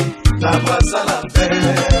oke Na bazala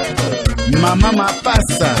Maman ma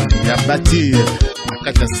passe ya bâtir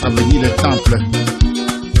Nakata Saveni le temple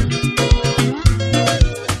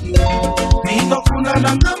Pino kuna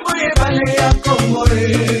na ngambo ya bale ya Kongo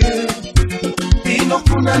Pino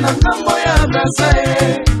kuna na ngambo ya Braza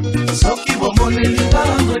Soki bomoneli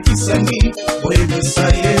bango kisangi Webisa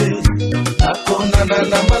ye Nakondana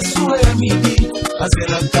na masua ya midi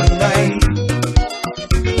Azela kangai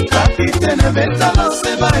Kapitene betalo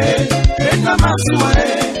sebae Pena masua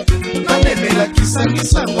Nanemela kisangi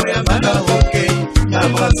sango ya bana oke Ya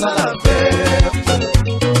bazala verte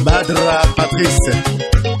Badra Patrice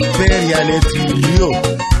Peria les Trio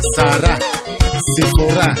Sarah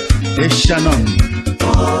Sephora et Shannon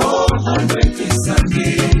Andre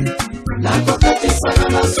kisangi Nakokatisa na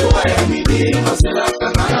masua ya midi Kozela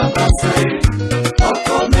kamara basae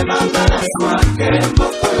Okome mangana swake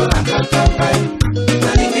Mokoyo na kakakai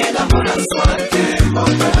Nalingena mona swake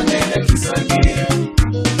Mokoyo nene kisangi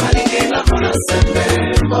Nalingena mona sembe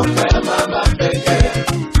Mokoyo mama peke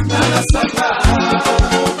Nana sanga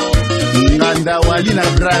Nganda Wali na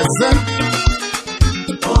Braza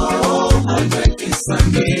Andre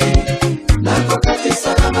kisangi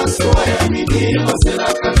Nakokatisa na masua ya midi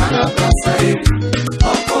Kozela kamara basae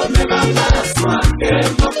Okome mangana swake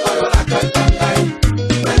Mokoyo na kakakai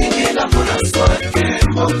Nalingena mona swake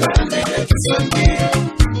Mokoyo nene kisangi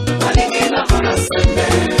Nalingena mona sembe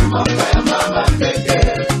Mokoyo mama peke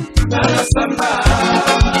Nana sanga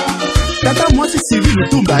Tata moi c'est Sylvie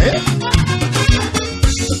Lutumba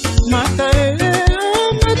Mata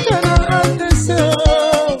na atese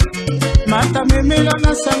Mata memela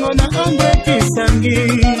na sango na Andre kisangi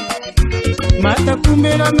Mata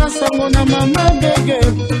kumela na sango na mama bege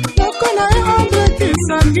Lokona Andre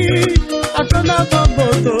kisangi Atona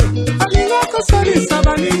boboto Alinga kosalisa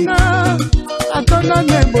balinga Atona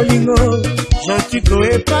nebolingo Jotiko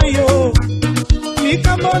epayo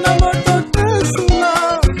Likambo na moto tesula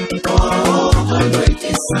Andre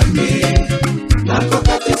kisangi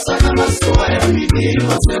Nakokatisa na masua ya midi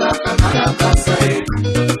Kozela kamara basae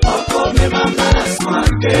Okome mangana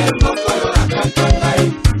swake Mokoyo na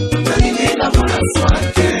kakangai Nalingena mona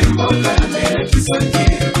swake Mokoyo nene kisangi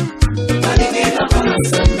Nalingena mona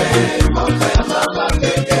sembe Mokoyo mama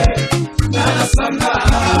peke Nana sanga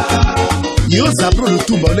Yoza Bro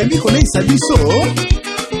Lutumba Olembi koneisa biso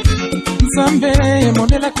Nzambe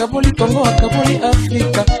monela kaboli Kongo akaboli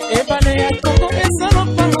Afrika Ebale ya Kongo ezalo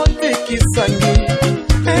pango te kisangi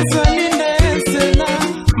Ezali nezela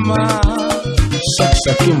ma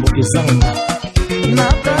Shakimbo ezanga Na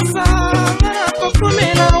kasa na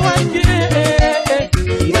kokumela wapi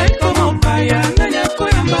Nako mopaya na nyako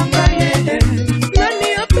ya mbangaye Nani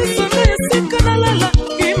apesa na esika na lala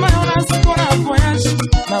Kima yona siko na voyage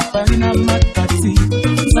Na pari na matati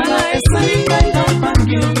Zala esali ngai na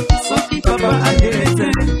pangi Soki baba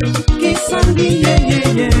adete Kisangi ye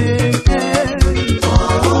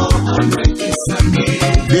Andre kisangi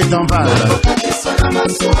Détambal Nakokatisa na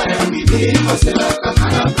masua ya midi Kozela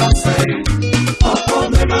kamara basae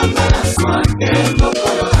Okome mangana swake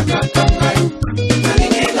Mokoyo na kakangai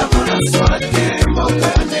Nalingena mona swake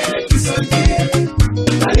Mokoyo nene kisangi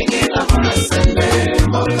Nalingena mona sembe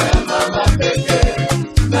Mokoyo mama peke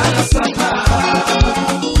Nana sanga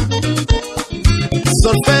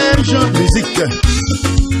Solfège musique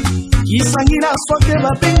Kisangi na swake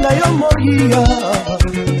babenga yo Moria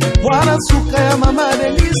Mwana suka ya mama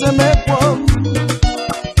Denise mepo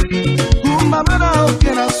Mama na oke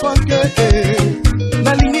na swake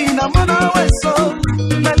Nalingi na mwana weso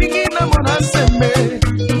Nalingi na mwana sembe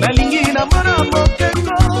Nalingi na mwana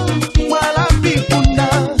mokeko Mwala pipunda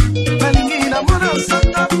Nalingi na mwana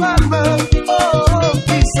sanga palma Oh,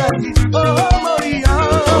 kisangi, oh, Moria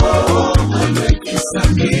Andre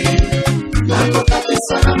kisangi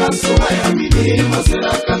Nakokatisa na masua ya midi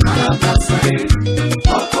Kozela kamara basae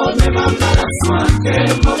Okome mangana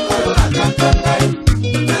swake Mokoyo na kakangai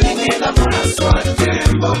Nalingena mwana swake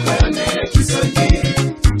Mokoyo nene kisangi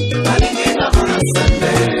Nalingena mwana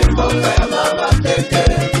sembe Mokoyo mama peke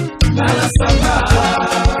Nana sanga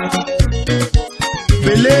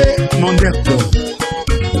Belé Monderto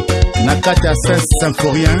Nakata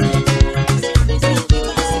Saint-Symphorien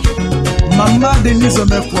Mama Denise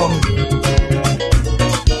Mepom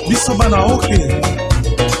biso bana oke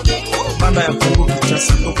bana ya Kongo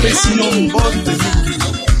Kinshasa topesi yo mbonde mingi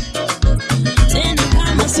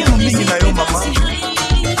lokumu mingi na yo mama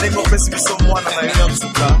ndenge opesi biso mwana na yo ya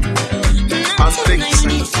msuka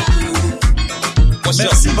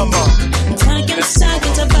merci mama.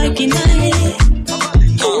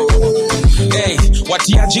 Hey,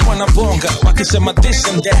 watiaji wanabonga wakisema this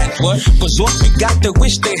and that, what? Cause what we got they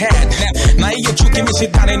wish they had. Na hiyo chuki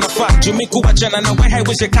misidhani nafaa jumikuwachana na wewe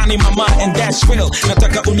haiwezekani mama, and that's real.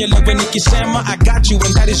 Nataka unielewe nikisema I got you,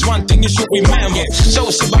 and that is one thing you should remember.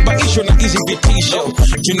 So si baba isho na easy vitisho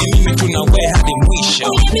juni mimi tunawe hadi mwisho.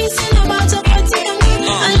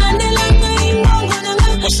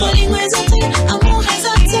 What's up?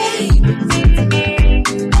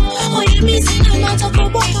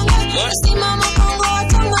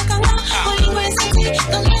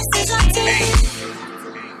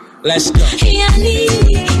 Let's go.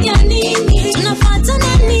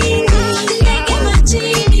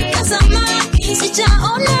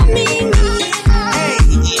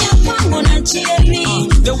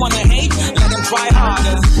 They wanna hate, let them try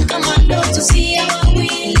harder. Come on, don't you see how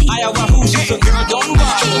we I have a who's so girl, don't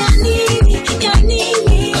bother.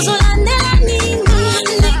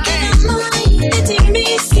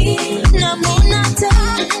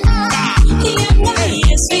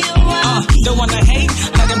 They wanna hate,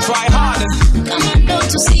 let them try harder. Come on,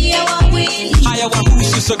 don't you see how I win? I have a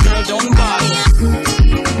who's so girl, don't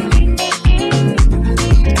bother.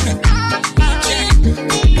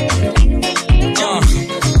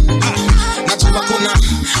 Najua kuna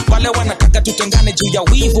wale wanataka tutengane juu ya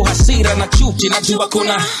wivu, hasira na chuki. Najua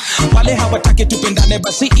kuna wale hawataki tupendane,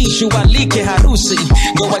 basi ishu walike harusi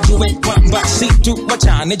ndo wajue kwamba si tu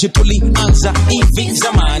wachane juu tulianza hivi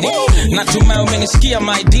zamani. Natumai umenisikia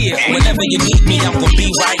my dear, whenever you need me I'm gonna be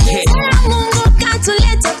right here. Mungu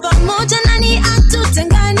katuleta pamoja, nani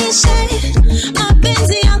atutenganishe?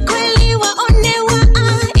 Mapenzi ya kweli waonewa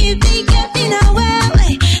ipige bila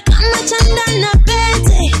wewe kama chanda na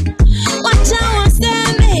pete, wacha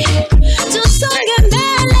waseme tusonge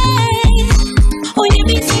mbele. Oye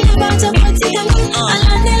biti na bata katika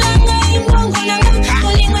alandelanga imbongo nanga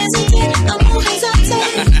ulimwezi te amuhe zote.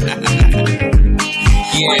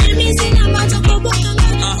 Oye biti na bata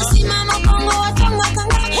kubokanga usimama kongo watangwa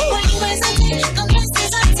kanga ulimwezi te kamwezi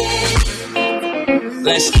zote.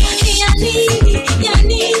 Let's go. Ya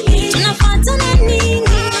nini tunafatana nini?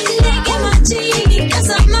 Ndege majini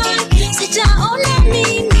kazamani sijaona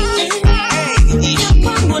mimi. Ya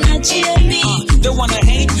kwangu na jiemi. They wanna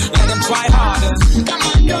hate, let them try harder. Come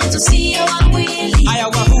on, don't you see how I will? I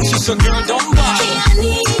have a who's so girl, don't bother.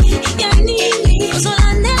 Ya nini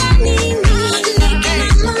uzolandela nini? Ndege na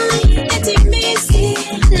mai eti misi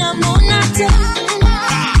na monata.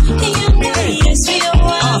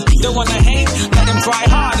 They wanna hate, let them try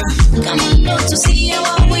harder. Come on, don't you see how I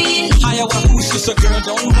will? I have a who's so girl,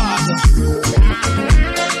 don't bother.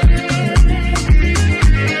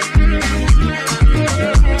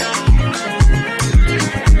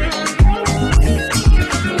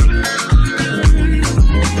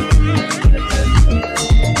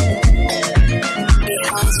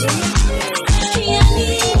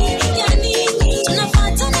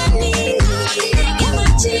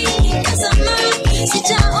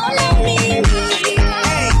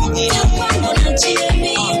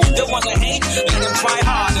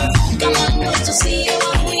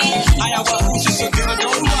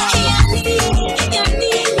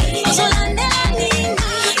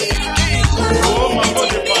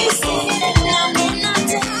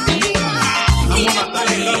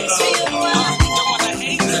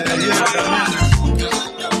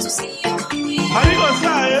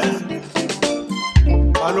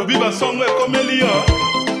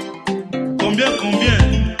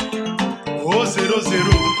 Combien? Oh,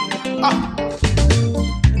 0-0. Ah!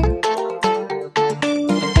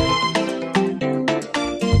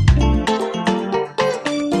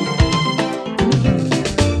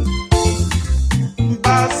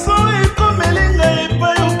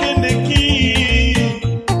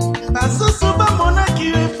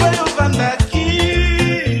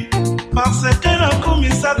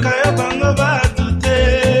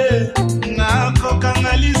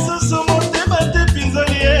 Lisusu motema te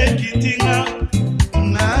pinzoli ekitinga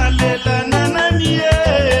nalela na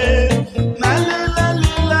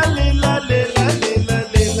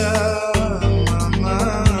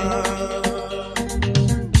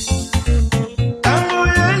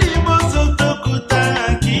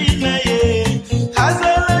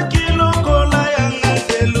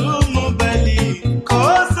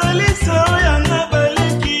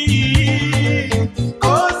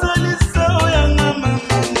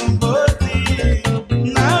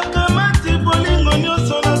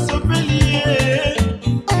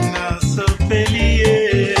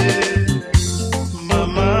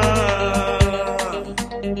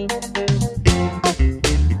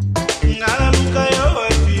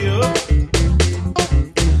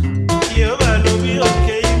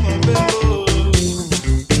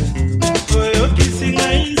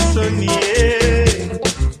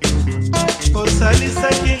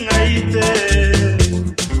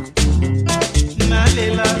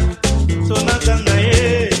nalela tonaganga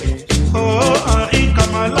ye oh Henri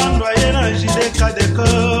Kamalandwa ye na Jideka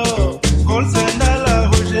Deko Olsendala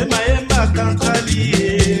Roger Mayemba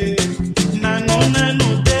Kantrali Nanu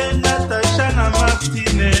de Natasha na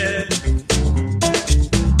Martine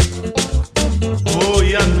oh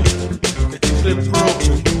Yann petit frère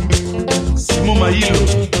propre Simon Maïlo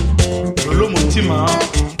Lolo Montima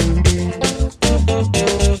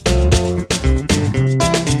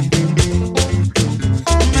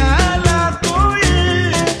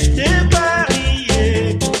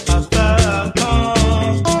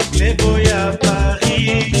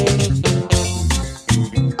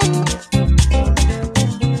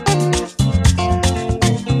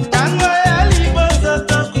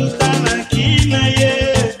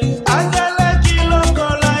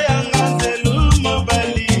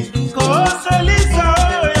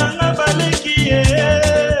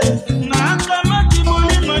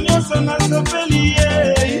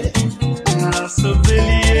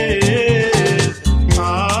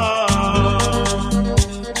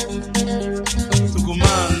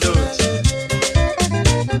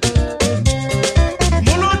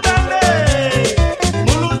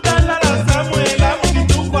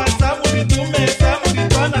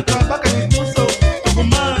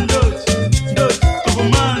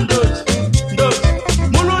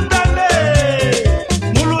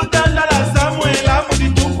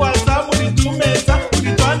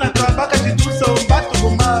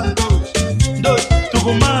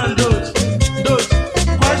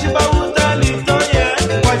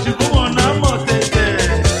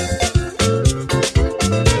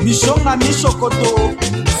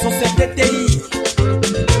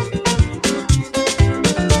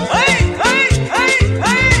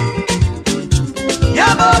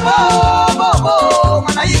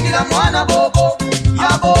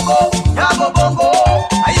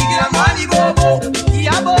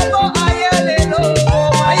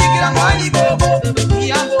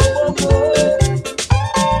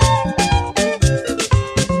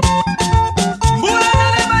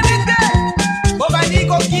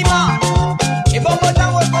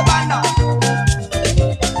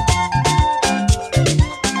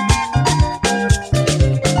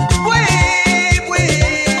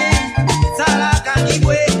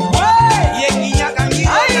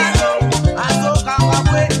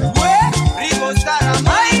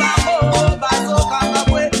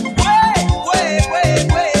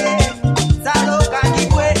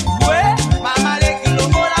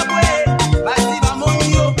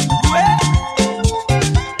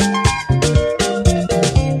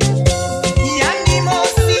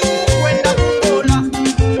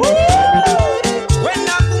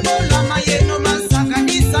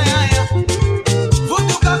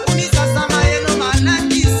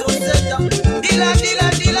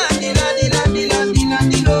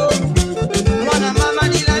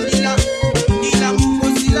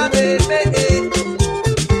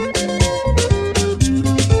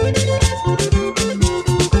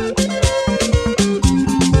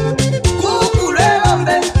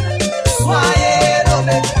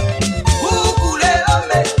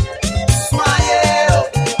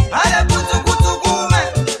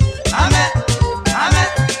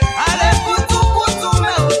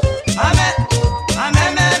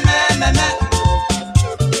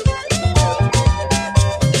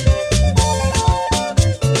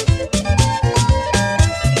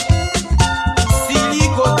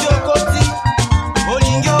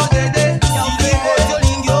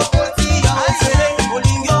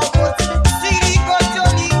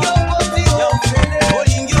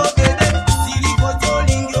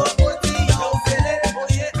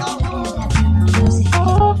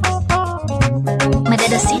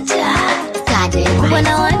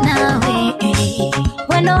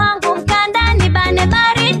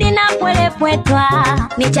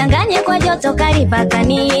nichanganye kwa joto karibaka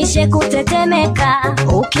niishe kutetemeka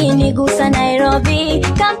ukinigusa Nairobi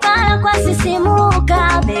Kampala kwa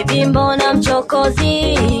sisimuka baby mbona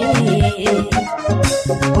mchokozi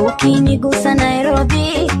ukinigusa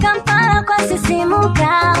Nairobi Kampala kwa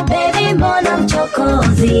sisimuka baby mbona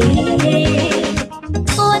mchokozi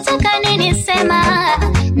wataka nini sema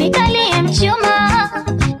nikalie mchuma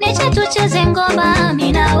nicha tucheze ngoma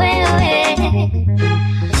mimi na wewe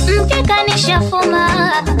mkeka nishafuma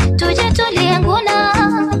tuje tulie nguna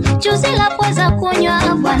juzi la pweza kunywa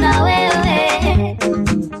bwana wewe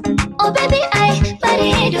oh baby ai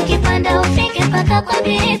baridi ukipanda ufike mpaka kwa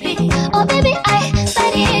bibi oh baby ai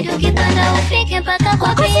baridi ukipanda ufike mpaka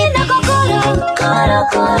kwa bibi kusina kokoro koro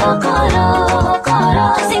koro koro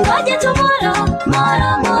koro singoje tomorrow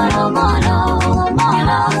moro moro moro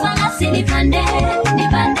moro falasi nipande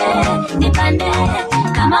nipande nipande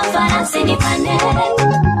kama farasi nipande.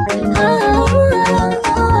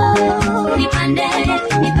 Nipande,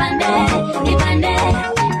 nipande, nipande,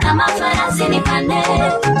 kama farasi nipande.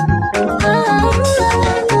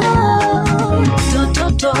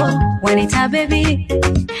 Toto, wanita baby,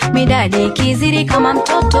 midadi ikizidi kama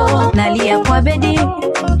mtoto, nalia kwa bedi,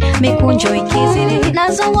 mikunjo ikizidi,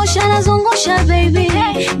 nazungusha baby,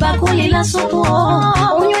 bakuli la supu,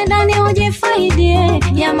 unywe ndani ujifaidie,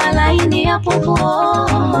 ya malaini ya pupu,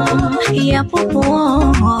 ya pupu.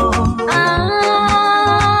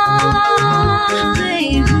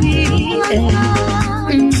 Baby,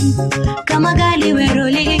 kama gali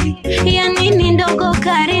weroli, ya nini ndogo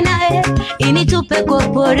karinae, initupe kwa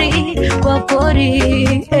pori,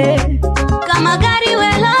 kama gari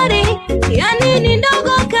welari, ya nini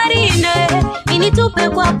ndogo karine, initupe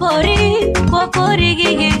kwa pori,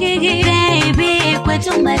 gigi. Baby,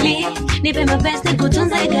 kwetu mbali, nipe mapenzi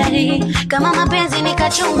kutunza gari, kama mapenzi ni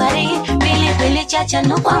kachumbari, pili chacha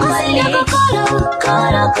nukwa mbali.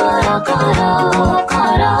 Koro,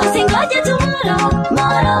 usingoje tomorrow,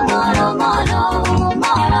 moro,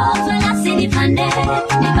 farasi nipande,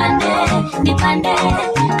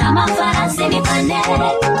 kama farasi nipande.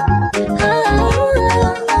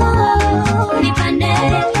 Nipande,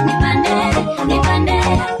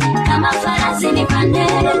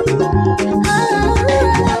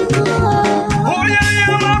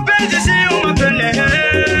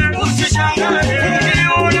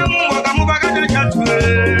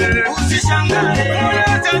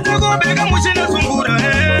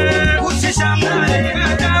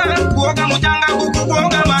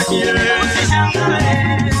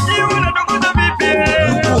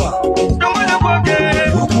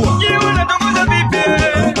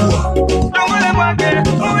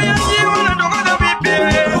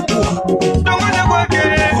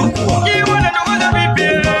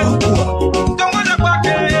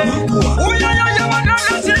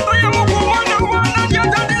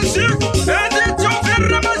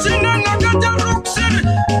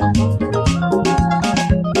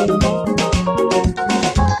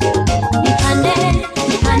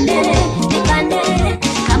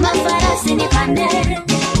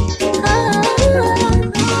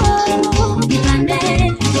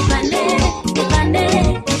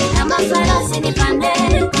 kama farasi nipande.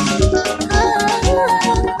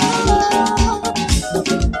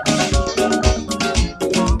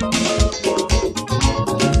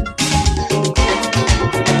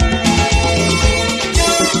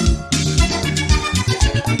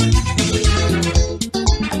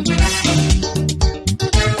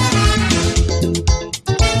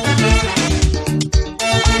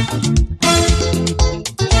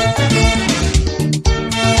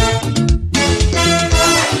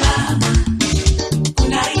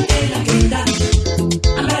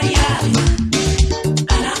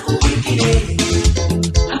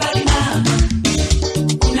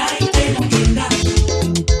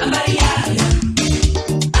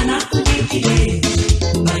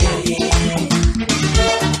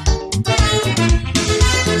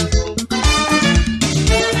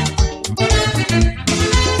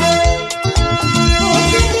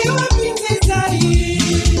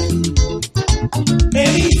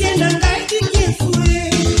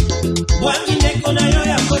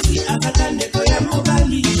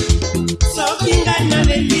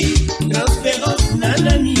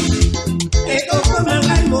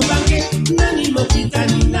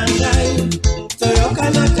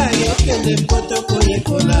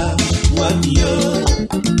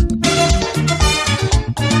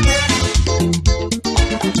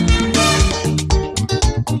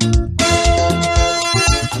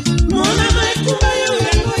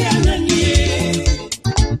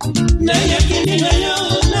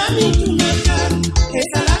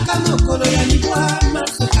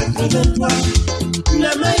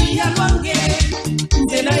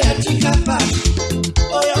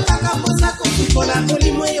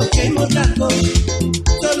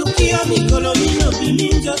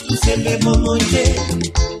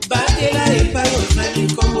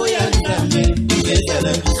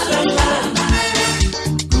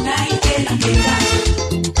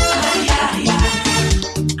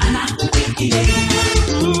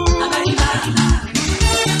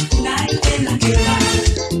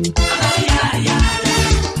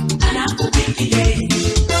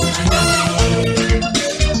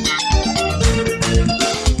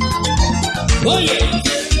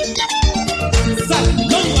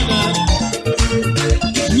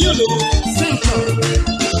 Nyolo, Central.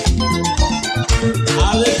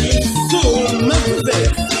 Avec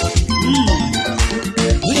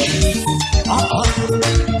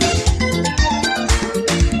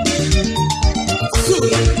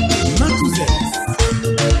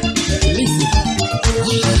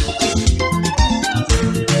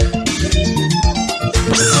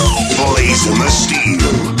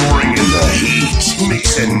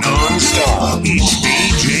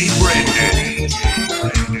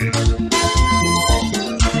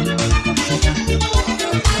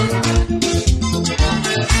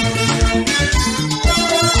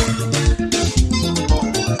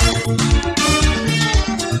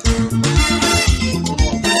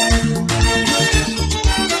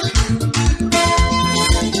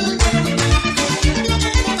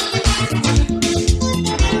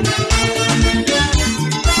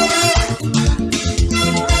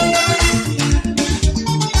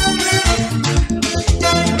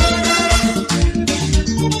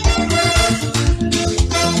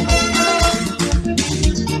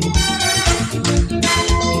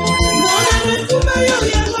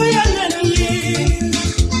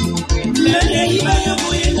Nane iba yo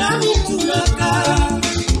buena mitunaka.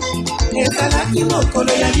 Ezalaki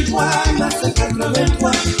mokolo ya libwana se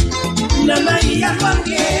 83. Na Maria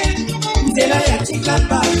Pange, nzela ya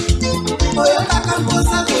Chikapa. Oyo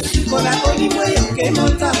kakambosa kosikola olimwe yoke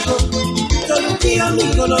motako. Toluki yo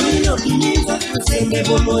mikolo mino bimiza kusenge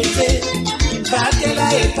bomoite. Batela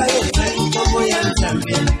epa yo kari komo ya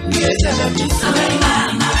nzambe. Ngeza na bisa.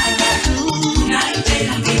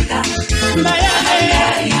 Mbaya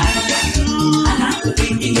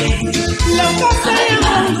Lokasa ya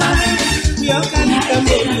mama, yokalika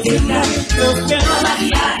mbele, lokela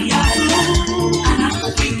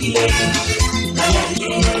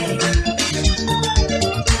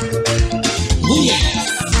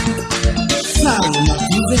Sound of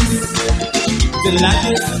music, the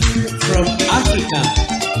latest from Africa.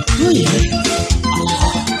 Oh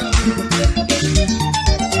yeah.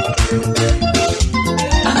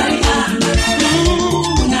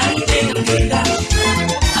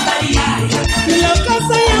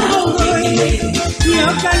 Lokasa ya bongo,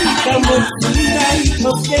 yokalika mbele,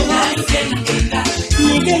 lokela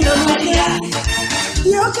nigena mokela,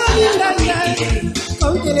 yokalinda ya,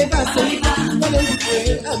 konkele baso,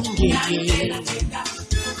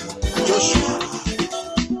 Joshua,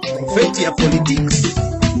 profeti ya politics.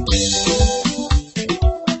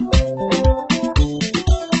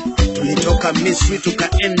 Tulitoka Misri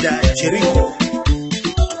tukaenda Jericho,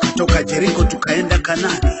 tukatoka Jericho tukaenda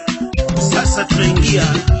Kanani, sasa tunaingia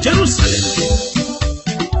Jerusalem.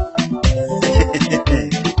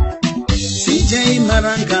 CJ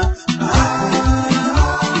Maranga,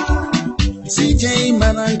 CJ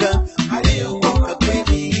Maranga, aliokoka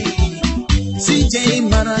kweli. CJ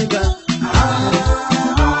Maranga,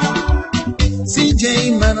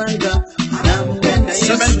 CJ Maranga, nampenda Yesu.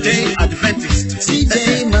 Seventh Day Adventist.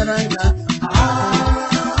 CJ Maranga,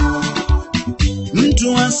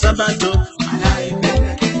 mtu wa Sabato,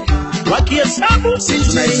 wakihesabu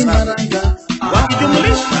CJ Maranga,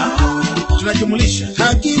 wakijumlisha tunajumlisha,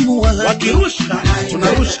 hakimu wa wakirusha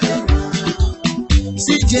tunarusha,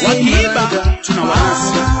 CJ wakiiba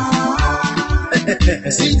tunawaasa.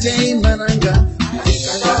 CJ Maranga,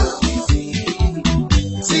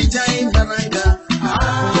 CJ Maranga,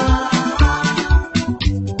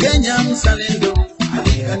 Kenya mzalendo,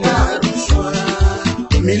 alikataa rushwa.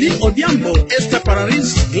 Mili Odhiambo, Esther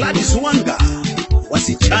Pararis, Gladys Wanga,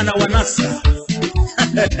 wasichana wa NASA.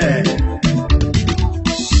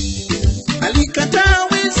 Alikataa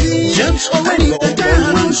wizi, James Orengo,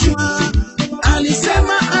 alikataa rushwa.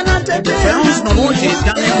 Alisema anatetea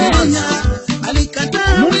Kenya.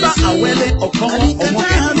 Alikataa wizi, Awele Okomo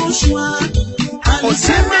rushwa.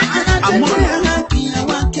 Alisema anatetea haki ya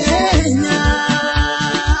Wakenya.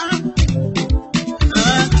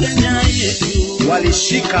 Kenya yetu.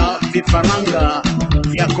 Walishika vifaranga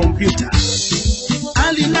vya kompyuta.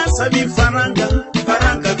 Alinasa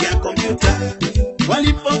vifaranga vya kompyuta.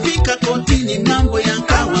 Walipofika kotini mambo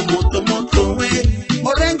yakawa moto moto we.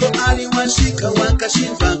 Orengo aliwashika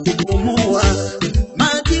wakashindwa kupumua.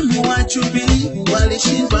 Majimu wa Jubilee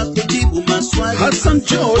walishindwa kujibu maswali. Hassan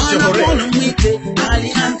George Mwite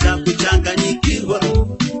alianza kuchanganyikiwa.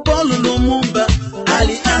 Paul Lumumba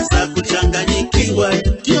alianza kuchanganyikiwa.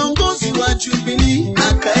 Kiongozi wa Jubilee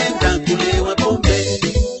akaenda kulewa pombe.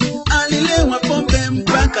 Alilewa pombe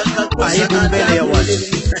mpaka kakosa mbele ya watu.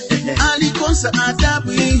 Alikosa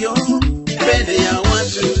adabu hiyo mbele ya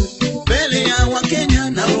watu, mbele ya Wakenya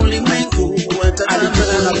na ulimwengu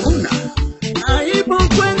watatazama. Hakuna aibu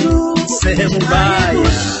kwenu, sehemu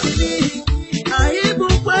mbaya. Aibu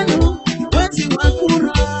kwenu, wezi wa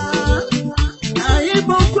kura.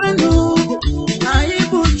 Aibu kwenu,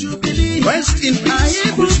 aibu Jubilee. Rest in peace.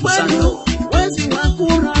 Aibu kwenu, wezi wa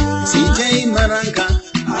kura. CJ Maranga,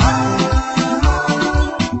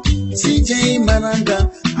 CJ Maranga,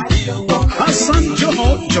 Hassan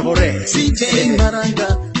Johore, CJ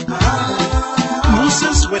Maranga,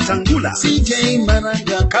 Moses Wetangula, CJ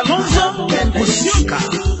Maranga, Kalonzo Musyoka,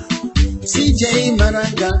 CJ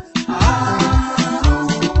Maranga,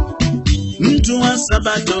 mtu wa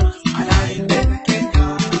Sabato.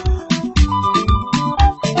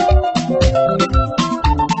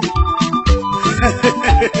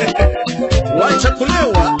 Wacha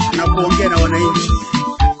kulewa na kuongea na wananchi.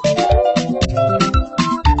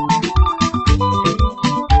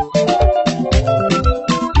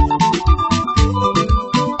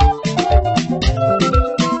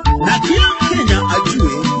 Na kila Mkenya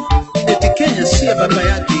ajue eti Kenya siya baba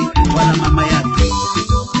yake wala mama yake.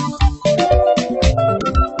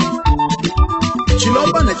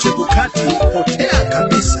 Chilomba na Chebukati potea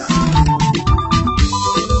kabisa.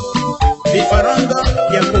 Vifaranga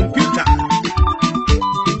ya kompyuta.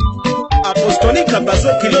 Apostonika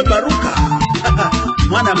Bazoki Lo Baruka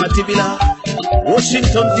Mwana Matibila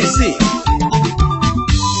Washington DC.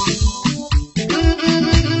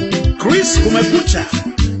 Chris Kumekucha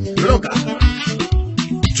Blogger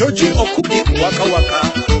Georgie Okudi Waka Waka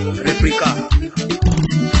Replica.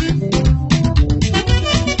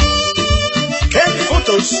 Ken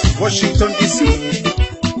Photos Washington DC.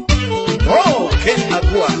 Oh, Ken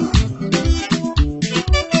Agua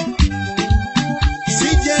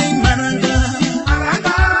CJ Maranga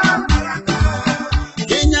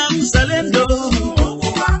Kenya Mzalendo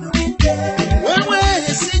wewe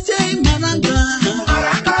CJ Maranga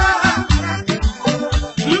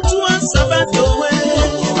mtu wa Sabato wewe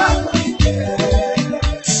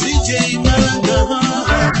CJ Maranga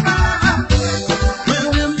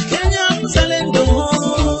wewe Mkenya Mzalendo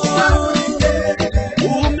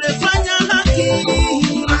umefanya haki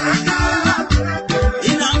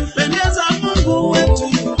inampendeza Mungu wetu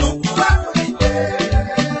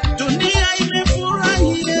dunia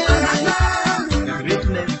imefurahia the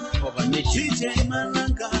greatness of a nation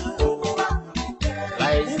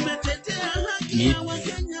needs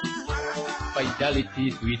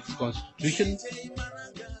fidelity to its constitution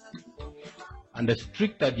and a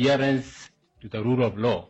strict adherence to the rule of law.